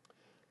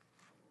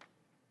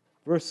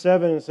 Verse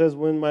 7, it says,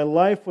 "When my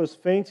life was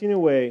fainting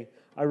away,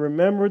 I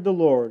remembered the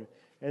Lord,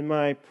 and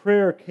my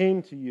prayer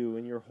came to you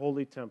in your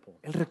holy temple."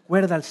 Él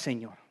recuerda al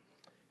Señor.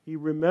 He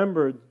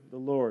remembered the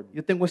Lord.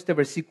 Yo tengo este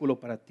versículo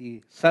para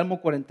ti. Salmo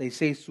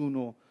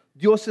 46:1.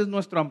 Dios es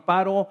nuestro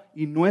amparo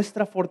y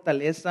nuestra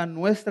fortaleza,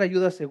 nuestra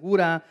ayuda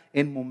segura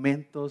en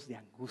momentos de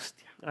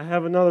angustia. I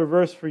have another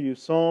verse for you,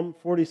 Psalm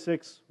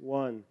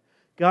 46:1.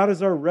 "God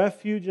is our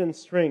refuge and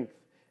strength,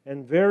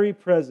 and very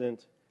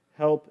present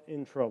help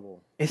in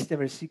trouble." Este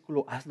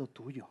versículo hazlo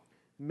tuyo.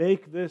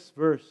 Make this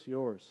verse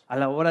yours. A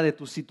la hora de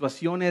tus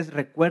situaciones,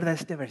 recuerda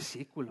este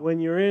versículo.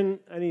 When you're in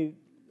any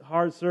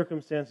hard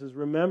circumstances,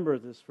 remember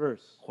this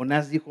verse.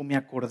 Jonás dijo, me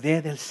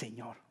acordé del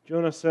Señor.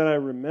 Jonah said, "I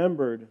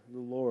remembered the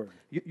Lord."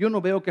 Yo no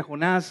veo que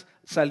Jonás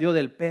salió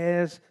del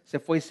pez, se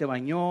fue y se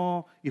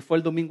bañó, y fue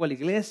el domingo a la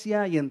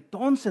iglesia, y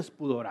entonces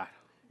pudo orar.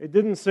 It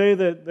didn't say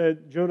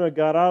that Jonah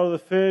got out of the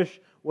fish,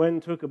 went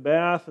and took a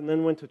bath, and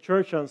then went to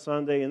church on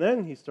Sunday, and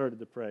then he started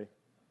to pray.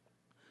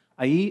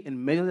 Ahí, en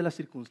medio de las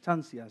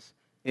circunstancias,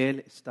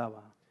 él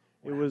estaba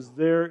It orando. was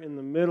there in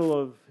the middle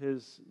of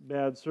his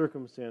bad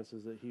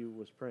circumstances that he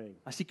was praying.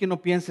 Así que no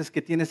pienses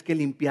que tienes que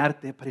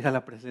limpiarte para ir a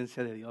la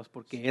presencia de Dios,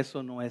 porque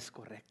eso no es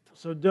correcto.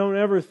 So don't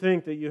ever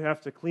think that you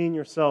have to clean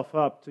yourself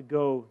up to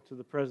go to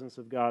the presence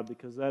of God,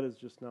 because that is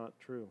just not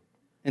true.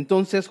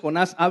 Entonces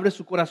Jonás abre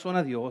su corazón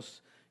a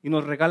Dios y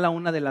nos regala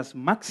una de las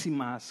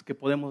máximas que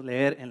podemos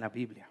leer en la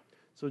Biblia.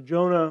 So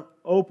Jonah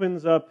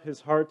opens up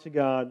his heart to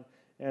God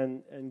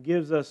and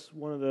gives us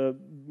one of the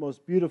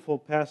most beautiful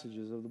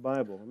passages of the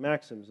Bible,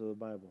 maxims of the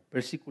Bible.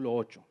 Versículo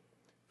 8.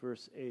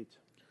 Verse 8.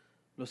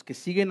 Los que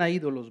siguen a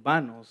ídolos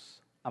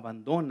vanos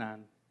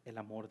abandonan el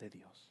amor de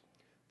Dios.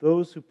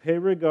 Those who pay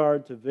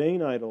regard to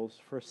vain idols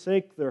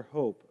forsake their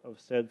hope of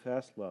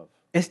steadfast love.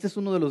 Este es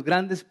uno de los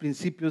grandes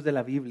principios de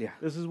la Biblia.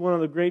 This is one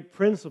of the great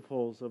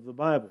principles of the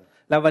Bible.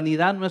 La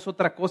vanidad no es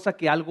otra cosa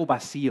que algo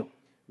vacío,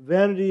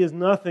 Vanity is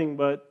nothing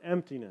but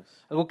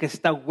emptiness. algo que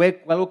está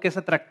hueco, algo que es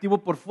atractivo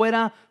por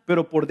fuera,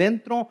 pero por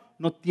dentro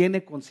no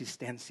tiene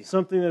consistencia.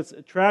 Something that's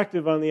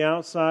attractive on the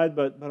outside,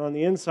 but on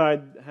the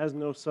inside has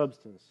no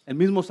substance. El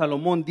mismo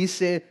Salomón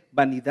dice,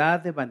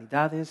 vanidad de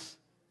vanidades,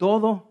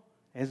 todo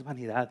es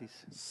vanidad,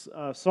 dice.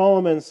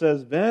 Solomon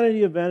says,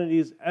 "Vanity of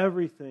vanities,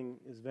 everything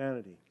is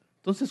vanity."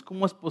 Entonces,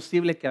 ¿cómo es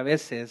posible que a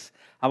veces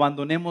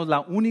abandonemos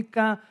la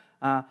única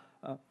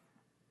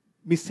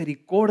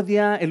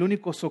misericordia, el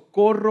único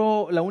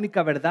socorro, la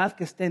única verdad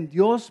que está en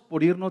Dios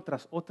por irnos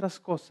tras otras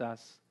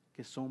cosas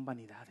que son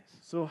vanidades?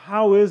 So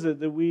how is it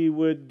that we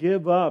would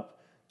give up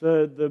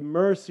the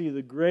mercy,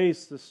 the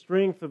grace, the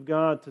strength of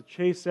God to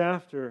chase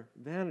after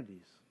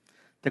vanities?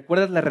 ¿Te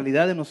acuerdas la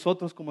realidad de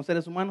nosotros como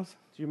seres humanos?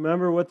 Do you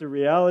remember what the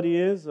reality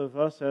is of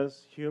us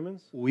as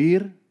humans?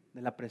 Huir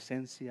de la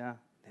presencia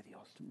de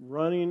Dios.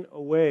 Running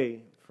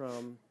away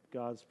from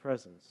God's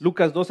presence.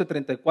 Lucas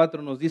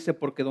 12:34 nos dice,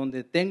 porque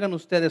donde tengan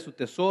ustedes su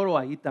tesoro,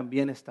 ahí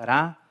también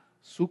estará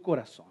su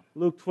corazón.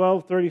 Luke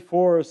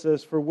 12:34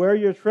 says, "For where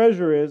your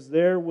treasure is,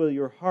 there will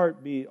your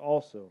heart be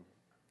also."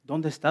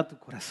 ¿Dónde está tu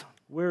corazón?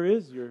 Where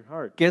is your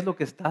heart? ¿Qué es lo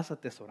que estás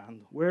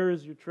atesorando? Where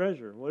is your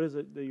treasure? What is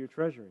it that you're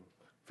treasuring?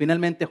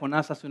 Finalmente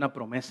Jonás hace una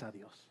promesa a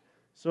Dios.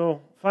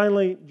 So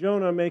finally,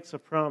 Jonah makes a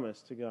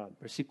promise to God.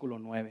 Versículo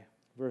 9.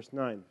 Verse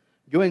 9.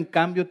 Yo en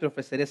cambio te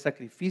ofreceré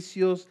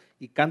sacrificios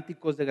y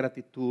cánticos de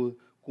gratitud,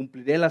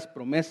 cumpliré las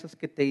promesas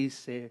que te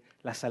hice,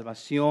 la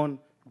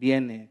salvación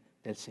viene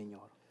del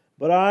Señor.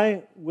 "But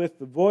I, with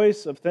the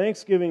voice of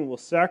thanksgiving, will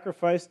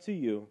sacrifice to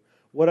you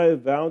what I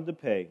have vowed to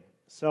pay.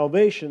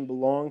 Salvation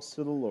belongs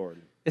to the Lord."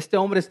 Este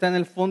hombre está en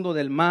el fondo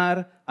del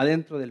mar,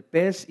 adentro del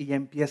pez, y ya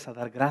empieza a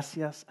dar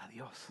gracias a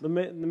Dios. The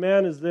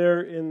man is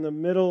there in the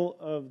middle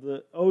of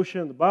the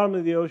ocean, the bottom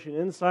of the ocean,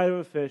 inside of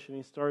a fish, and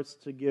he starts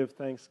to give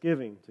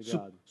thanksgiving to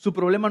God. Su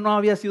problema no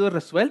había sido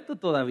resuelto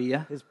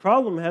todavía, His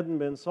problem hadn't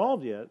been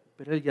solved yet,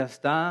 pero él ya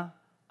está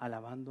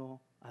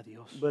alabando a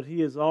Dios. but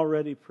he is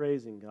already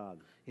praising God.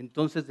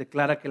 Entonces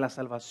declara que la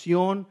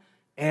salvación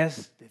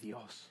es de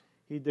Dios.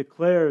 He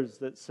declares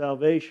that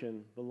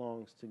salvation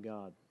belongs to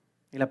God.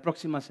 Y la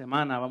próxima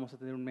semana vamos a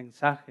tener un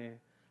mensaje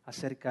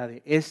acerca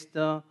de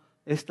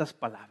estas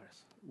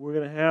palabras. We're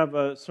going to have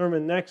a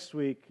sermon next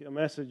week, a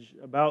message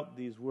about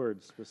these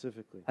words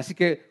specifically. Así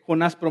que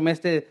Jonás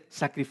promete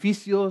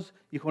sacrificios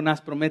y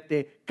Jonás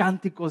promete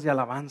cánticos de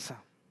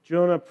alabanza.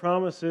 Jonah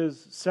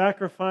promises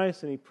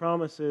sacrifice and he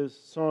promises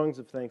songs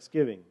of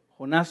thanksgiving.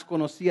 Jonás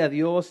conocía a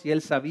Dios y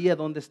él sabía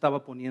dónde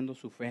estaba poniendo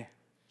su fe.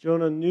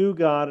 Jonah knew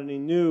God and he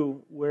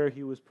knew where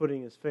he was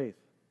putting his faith.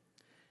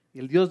 Y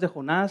el Dios de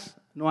Jonás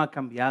no ha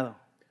cambiado.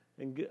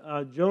 And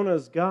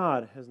Jonah's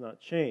God has not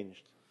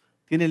changed.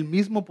 Tiene el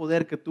mismo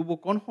poder que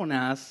tuvo con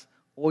Jonás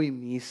hoy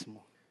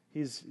mismo.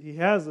 He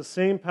has the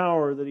same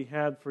power that he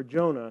had for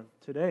Jonah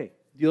today.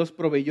 Dios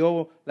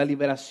proveyó la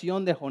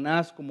liberación de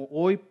Jonás como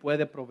hoy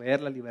puede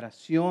proveer la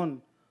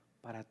liberación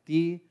para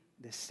ti,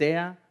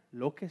 desea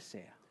lo que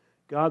sea.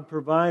 God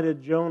provided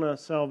Jonah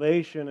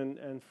salvation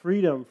and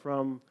freedom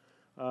from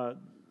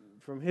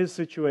his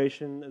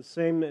situation, the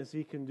same as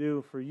he can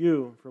do for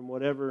you from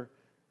whatever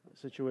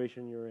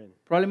situation you're in.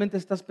 Probablemente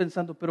estás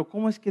pensando, pero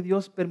 ¿cómo es que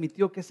Dios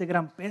permitió que ese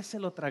gran pez se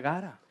lo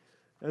tragara?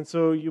 And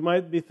so you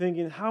might be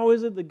thinking, how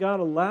is it that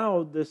God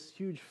allowed this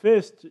huge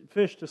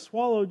fish to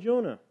swallow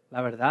Jonah?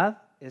 La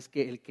verdad es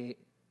que el que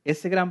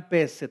ese gran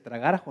pez se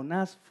tragara a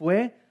Jonás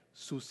fue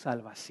su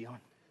salvación.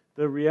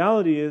 The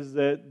reality is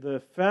that the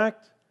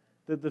fact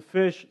that the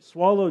fish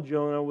swallowed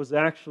Jonah was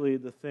actually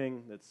the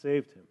thing that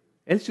saved him.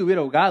 Él se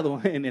hubiera ahogado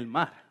en el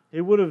mar.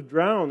 He would have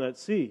drowned at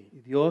sea. Y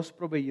Dios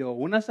proveyó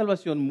una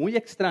salvación muy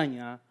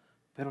extraña,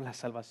 pero la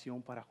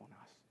salvación para Jonás.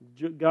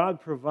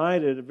 God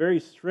provided a very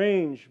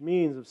strange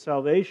means of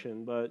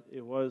salvation, but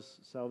it was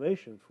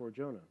salvation for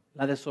Jonah.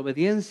 La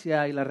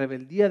desobediencia y la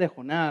rebeldía de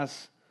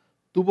Jonás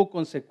tuvo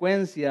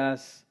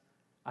consecuencias,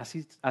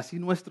 así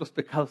nuestros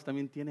pecados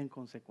también tienen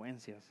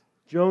consecuencias.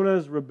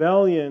 Jonah's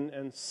rebellion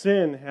and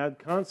sin had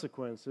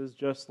consequences,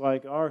 just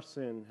like our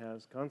sin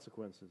has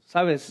consequences.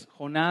 Sabes,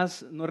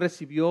 Jonás no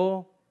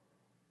recibió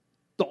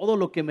todo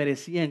lo que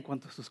merecía en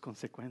cuanto a sus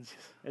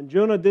consecuencias. And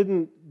Jonah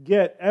didn't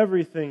get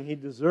everything he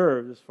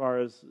deserved as far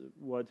as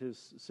what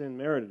his sin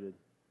merited.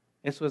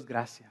 Eso es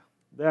gracia.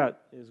 That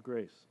is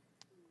grace.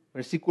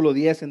 Versículo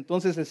 10,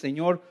 entonces el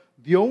Señor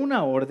dio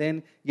una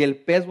orden y el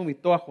pez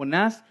vomitó a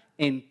Jonás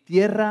en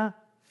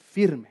tierra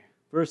firme.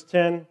 Verse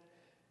 10,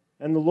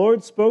 and the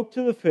Lord spoke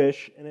to the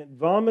fish, and it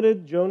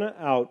vomited Jonah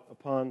out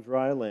upon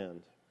dry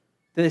land.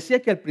 Te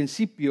decía que al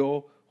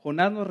principio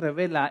Jonás nos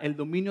revela el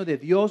dominio de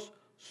Dios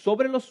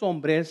sobre los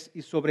hombres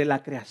y sobre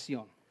la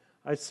creación.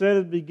 I said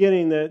at the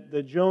beginning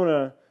that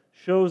Jonah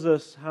shows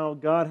us how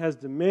God has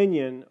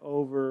dominion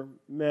over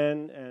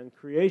men and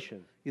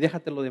creation. Y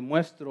déjate lo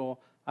demuestro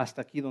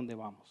hasta aquí donde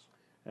vamos.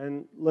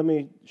 And let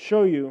me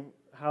show you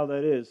how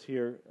that is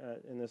here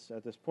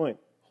at this point.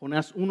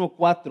 Jonás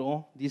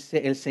 1:4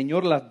 dice, el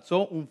Señor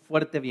lanzó un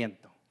fuerte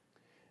viento.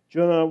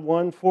 Jonah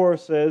 1:4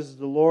 says,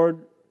 the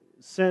Lord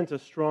sent a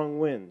strong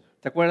wind.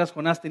 ¿Te acuerdas?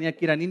 Jonás tenía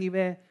que ir a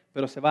Nínive,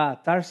 pero se va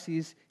a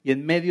Tarsis y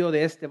en medio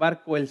de este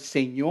barco el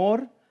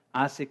Señor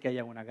hace que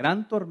haya una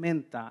gran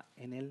tormenta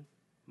en el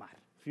mar.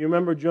 If you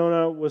remember,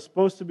 Jonah was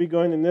supposed to be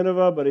going to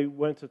Nineveh, but he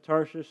went to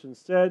Tarshish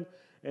instead.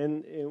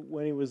 And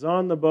when he was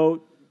on the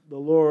boat, the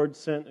Lord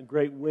sent a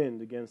great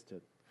wind against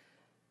it.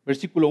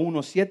 Versículo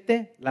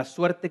 1:7, la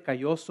suerte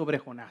cayó sobre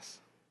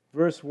Jonás.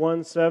 Verse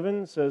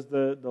 1:7 says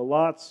the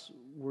lots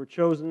were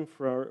chosen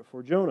for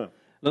Jonah.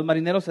 Los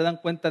marineros se dan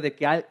cuenta de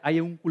que hay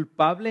un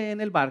culpable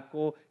en el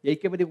barco y hay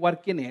que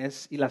averiguar quién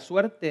es. Y la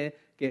suerte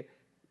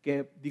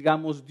que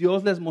digamos,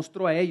 Dios les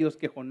mostró a ellos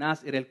que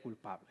Jonás era el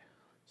culpable.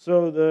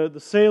 So the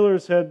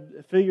sailors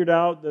had figured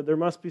out that there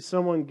must be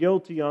someone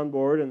guilty on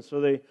board, and so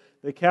they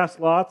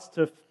cast lots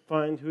to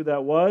find who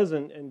that was,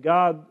 and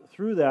God,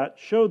 through that,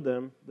 showed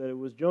them that it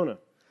was Jonah.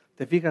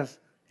 ¿Te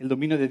fijas el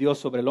dominio de Dios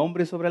sobre el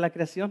hombre y sobre la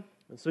creación?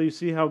 And so you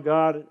see how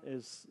God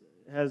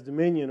has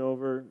dominion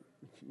over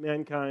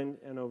mankind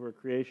and over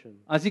creation.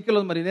 Así que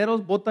los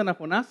marineros botan a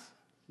Jonás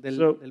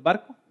del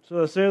barco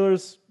So the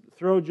sailors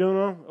throw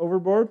Jonah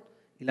overboard,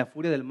 y la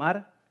furia del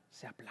mar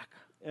se aplaca.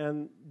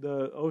 and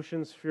the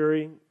ocean's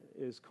fury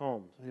is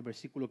calmed. En el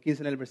versículo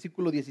 15, en el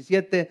versículo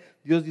 17,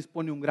 Dios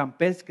dispone un gran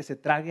pez que se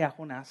trague a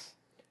Jonás.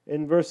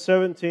 In verse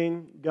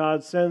 17,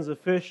 God sends a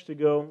fish to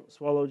go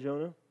swallow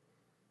Jonah.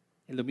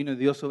 El dominio de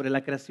Dios sobre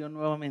la creación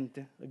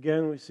nuevamente.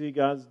 Again, we see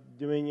God's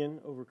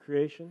dominion over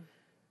creation.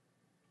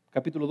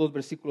 Capítulo 2,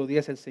 versículo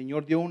 10, el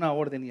Señor dio una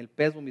orden y el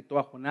pez vomitó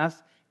a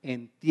Jonás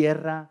en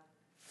tierra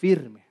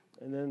firme.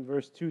 And then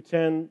verse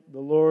 2:10,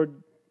 the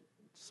Lord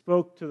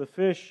spoke to the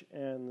fish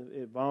and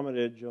it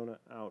vomited Jonah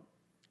out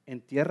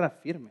En tierra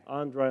firme.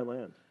 on dry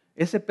land.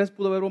 Ese pez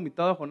pudo haber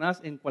vomitado a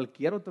Jonás en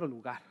cualquier otro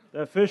lugar.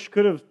 That fish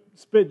could have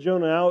spit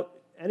Jonah out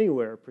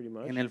anywhere pretty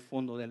much. En el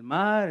fondo del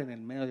mar, en el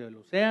medio del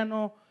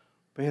océano,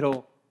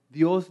 pero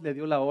Dios le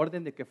dio la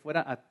orden de que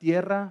fuera a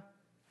tierra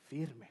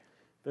firme.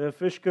 The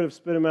fish could have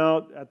spit him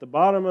out at the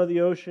bottom of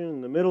the ocean,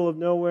 in the middle of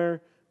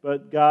nowhere,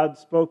 but God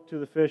spoke to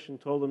the fish and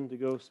told him to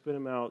go spit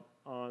him out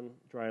on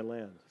dry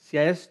land. Si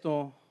a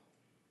esto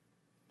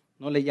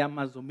no le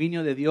llamas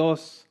dominio de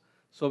Dios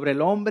sobre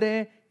el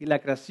hombre y la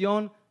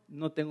creación,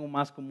 no tengo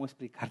más cómo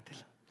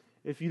explicártelo.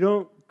 If you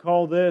don't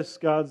call this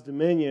God's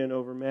dominion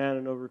over man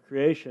and over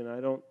creation, I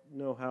don't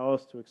know how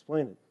else to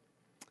explain it.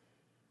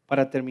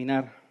 Para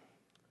terminar,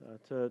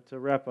 To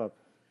wrap up,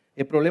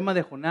 el problema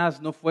de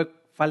Jonás no fue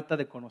falta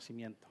de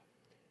conocimiento.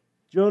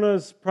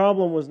 Jonah's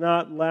problem was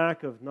not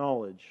lack of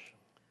knowledge.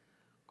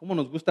 ¿Cómo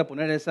nos gusta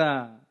poner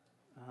esa,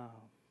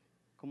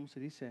 ¿cómo se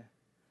dice?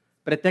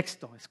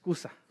 Pretexto,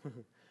 excusa.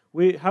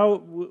 We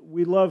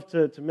love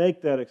to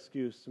make that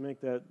excuse, to make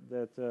that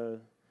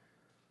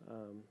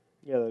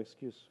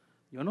excuse.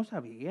 Yo no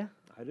sabía.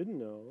 I didn't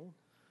know.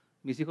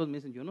 Mis hijos me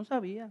dicen, yo no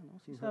sabía. No,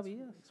 sí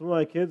sabías. Some of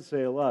my kids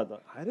say a lot.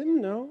 Like, I didn't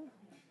know.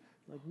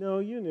 Like,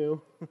 no, you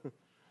knew.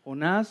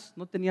 Jonás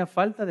no tenía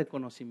falta de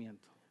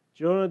conocimiento.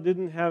 Jonah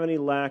didn't have any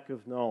lack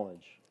of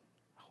knowledge.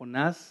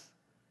 Jonás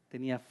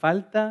tenía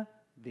falta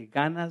de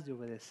ganas de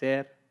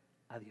obedecer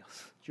a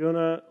Dios.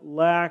 Jonah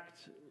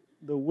lacked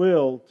the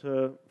will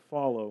to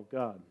follow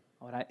God.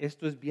 Ahora,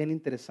 esto es bien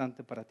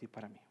interesante para ti y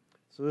para mí.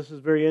 So this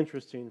is very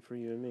interesting for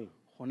you and me.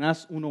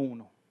 Jonás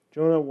 1:1.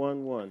 Jonah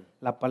 1:1.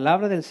 La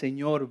palabra del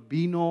Señor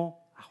vino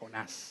a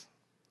Jonás.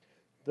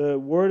 The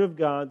word of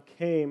God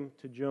came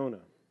to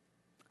Jonah.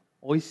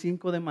 Hoy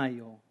 5 de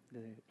mayo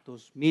de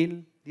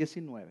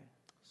 2019,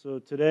 So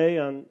today,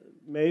 on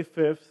May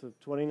 5th of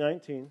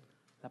 2019,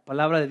 la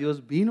palabra de Dios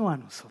vino a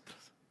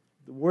nosotros.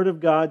 the word of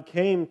God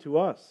came to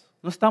us.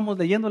 No estamos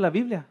leyendo la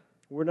Biblia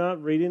We're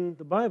not reading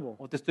the Bible.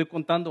 o te estoy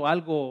contando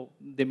algo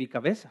de mi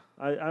cabeza.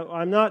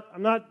 I'm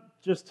not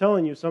just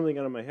telling you something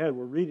out of my head.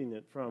 We're reading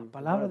it La from the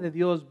palabra de Bible.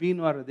 Dios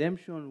vino a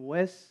Redemption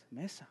West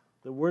Mesa.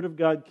 The word of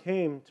God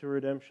came to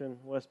Redemption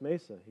West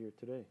Mesa here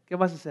today. ¿Qué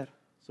vas a hacer?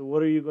 So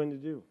what are you going to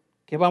do?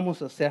 ¿Qué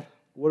vamos a hacer?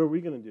 What are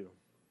we going to do?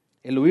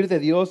 El huir de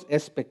Dios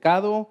es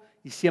pecado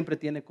y siempre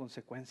tiene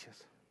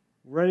consecuencias.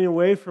 Running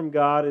away from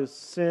God is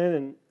sin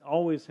and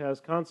always has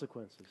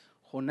consequences.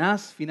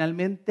 Jonás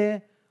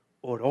finalmente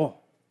oró.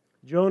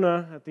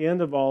 Jonah, at the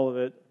end of all of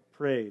it,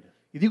 prayed.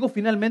 Y digo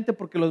finalmente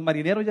porque los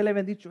marineros ya le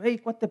habían dicho, hey,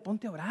 cuate,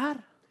 ponte a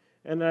orar.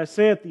 And I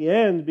say at the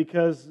end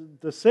because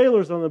the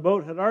sailors on the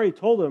boat had already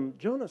told him,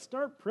 Jonah,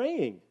 start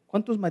praying.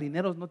 ¿Cuántos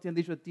marineros no te han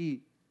dicho a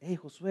ti, hey,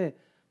 Josué,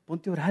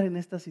 ponte a orar en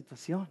esta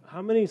situación?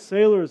 How many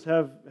sailors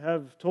have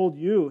told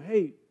you,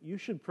 hey, you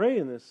should pray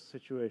in this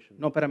situation?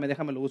 No, espérame,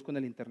 déjame, lo busco en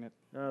el internet.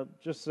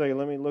 Just a second,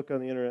 let me look on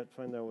the internet,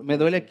 find out what Me that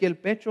duele is. aquí el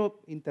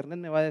pecho, internet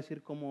me va a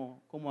decir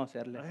cómo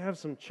hacerle. I have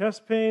some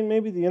chest pain.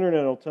 Maybe the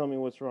internet will tell me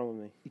what's wrong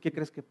with me. ¿Y qué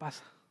crees que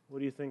pasa? What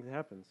do you think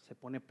happens? Se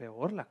pone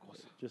peor la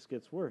cosa. It just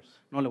gets worse.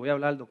 No, le voy a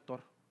hablar al doctor.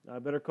 I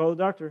better call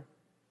the doctor.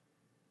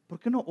 ¿Por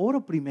qué no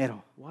oro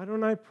primero? Why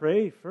don't I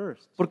pray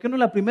first? ¿Por qué no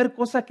la primera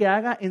cosa que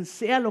haga, en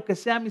sea lo que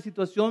sea mi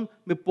situación,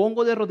 me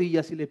pongo de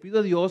rodillas y le pido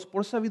a Dios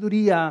por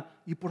sabiduría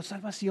y por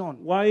salvación?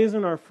 Why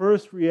isn't our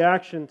first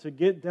reaction to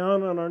get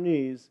down on our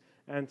knees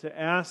and to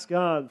ask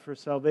God for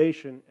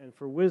salvation and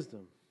for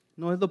wisdom?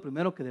 No es lo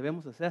primero que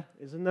debemos hacer.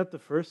 Isn't that the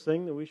first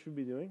thing that we should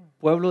be doing?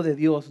 Pueblo de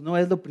Dios, no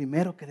es lo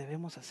primero que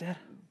debemos hacer.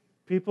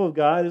 People of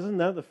God, isn't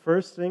that the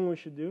first thing we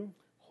should do?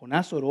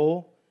 Jonás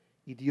oró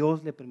y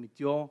Dios le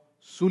permitió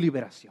su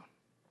liberación.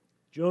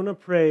 Jonah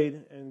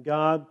prayed and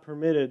God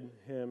permitted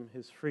him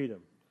his freedom.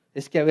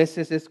 Es que a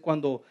veces es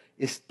cuando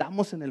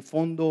estamos en el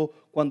fondo,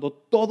 cuando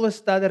todo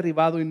está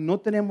derribado y no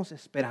tenemos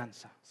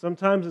esperanza.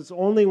 Sometimes it's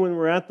only when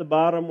we're at the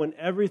bottom, when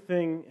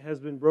everything has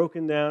been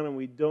broken down and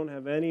we don't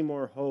have any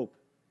more hope,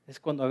 Es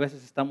cuando a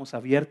veces estamos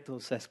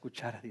abiertos a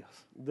escuchar a Dios.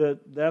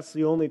 that's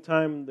the only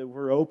time that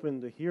we're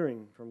open to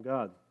hearing from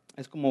God.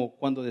 Es como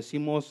cuando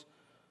decimos,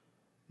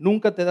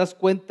 nunca te das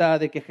cuenta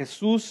de que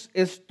Jesús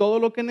es todo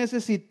lo que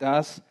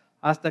necesitas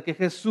hasta que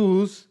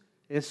Jesús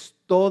es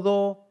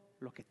todo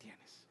lo que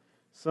tienes.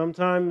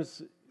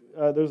 Sometimes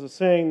there's a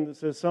saying that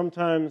says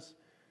sometimes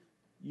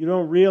you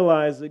don't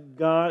realize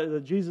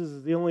that Jesus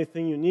is the only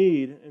thing you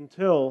need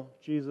until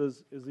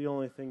Jesus is the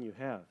only thing you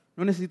have.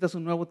 No necesitas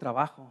un nuevo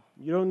trabajo.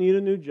 You don't need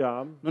a new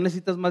job. No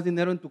necesitas más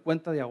dinero en tu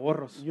cuenta de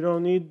ahorros. You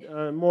don't need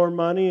more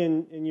money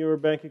in your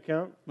bank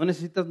account. No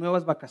necesitas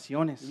nuevas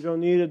vacaciones. You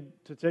don't need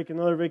to take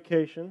another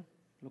vacation.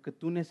 Lo que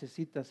tú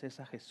necesitas es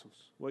a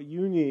Jesús. What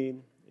you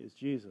need is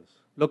Jesus.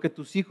 Lo que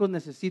tus hijos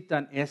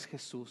necesitan es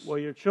Jesús. What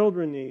your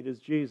children need is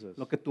Jesus.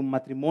 Lo que tu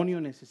matrimonio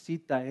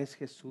necesita es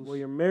Jesús. What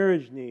your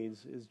marriage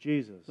needs is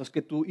Jesus. Lo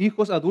que tus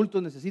hijos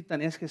adultos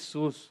necesitan es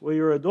Jesús. What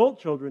your adult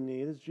children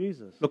need is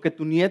Jesus. Lo que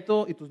tu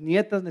nieto y tus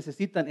nietas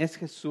necesitan es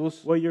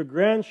Jesús. What your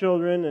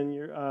grandchildren and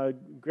your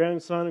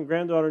grandson and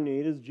granddaughter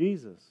need is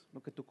Jesus.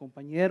 Lo que tu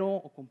compañero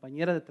o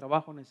compañera de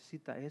trabajo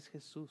necesita es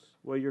Jesús.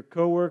 What your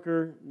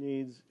coworker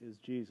needs is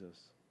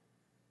Jesus.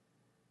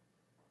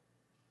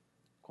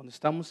 Cuando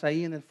estamos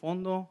ahí en el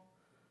fondo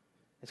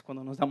es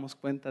cuando nos damos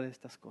cuenta de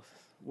estas cosas.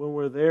 When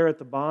we're there at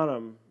the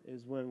bottom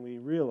is when we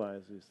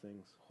realize these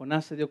things.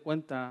 Jonás se dio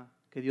cuenta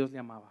que Dios le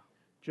amaba.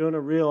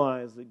 Jonah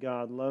realized that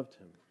God loved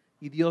him,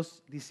 Y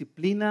Dios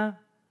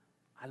disciplina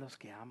a los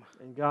que ama.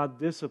 and God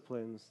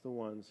disciplines the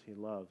ones he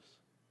loves.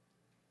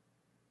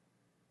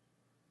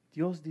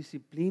 Dios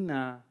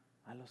disciplina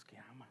a los que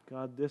ama.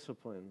 God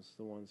disciplines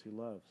the ones he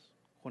loves.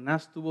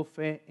 Jonás tuvo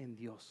fe en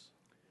Dios.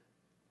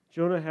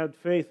 Jonah had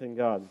faith in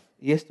God.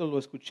 Y esto lo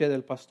escuché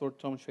del pastor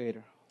Tom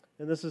Schrader.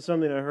 And this is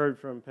something I heard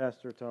from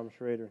Pastor Tom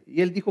Schrader. Y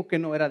él dijo que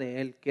no era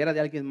de él, que era de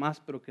alguien más,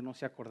 pero que no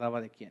se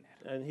acordaba de quién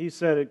era. And he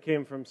said it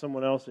came from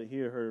someone else that he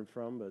had heard it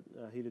from, but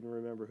he didn't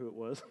remember who it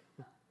was.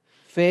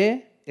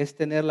 Fe es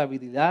tener la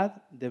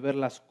habilidad de ver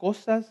las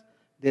cosas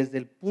desde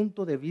el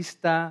punto de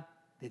vista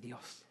de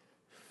Dios.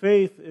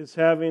 Faith is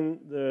having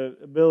the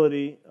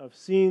ability of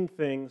seeing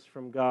things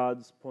from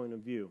God's point of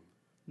view,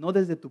 No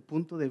desde tu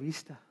punto de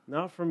vista.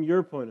 not from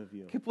your point of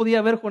view. ¿Qué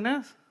podía ver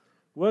Jonás?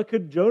 What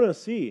could Jonah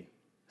see?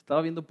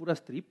 Estaba viendo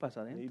puras tripas He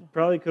adentro.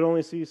 probably could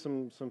only see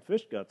some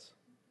fish guts.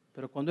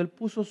 Pero cuando él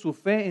puso su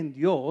fe en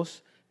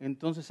Dios,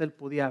 entonces él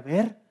podía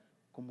ver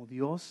como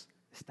Dios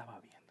estaba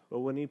viendo. But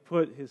when he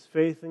put his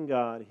faith in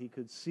God, he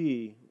could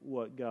see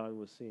what God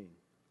was seeing.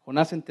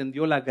 Jonás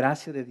entendió la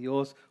gracia de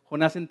Dios,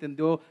 Jonás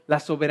entendió la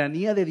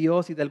soberanía de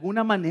Dios y de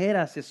alguna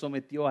manera se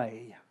sometió a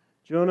ella.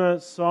 Jonah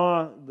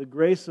saw the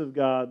grace of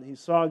God. He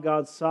saw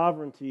God's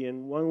sovereignty,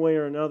 and one way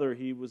or another,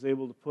 he was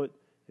able to put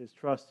his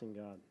trust in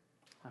God.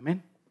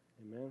 Amén.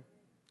 Amen.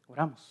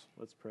 Oramos.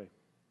 Let's pray.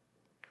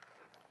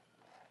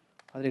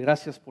 Padre,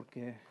 gracias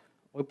porque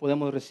hoy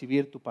podemos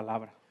recibir tu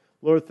palabra.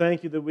 Lord,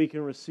 thank you that we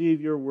can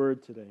receive your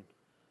word today.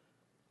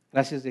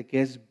 Gracias de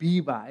que es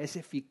viva, es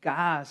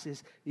eficaz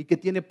y que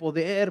tiene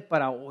poder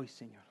para hoy,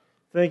 Señor.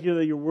 Thank you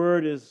that your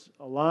word is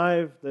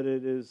alive, that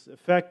it is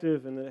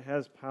effective, and that it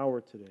has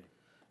power today.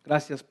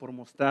 Gracias por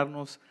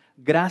mostrarnos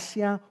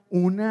gracia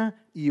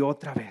una y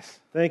otra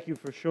vez. Thank you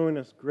for showing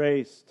us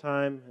grace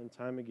time and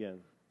time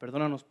again.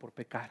 Perdónanos por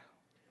pecar.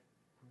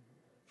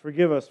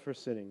 Forgive us for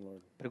sinning,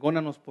 Lord.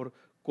 Perdónanos por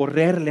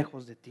correr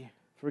lejos de ti.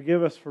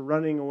 Forgive us for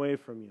running away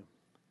from you.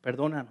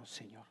 Perdónanos,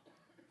 Señor.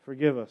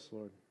 Forgive us,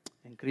 Lord.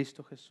 En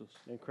Cristo Jesús.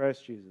 In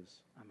Christ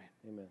Jesus. Amén.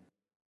 Amen.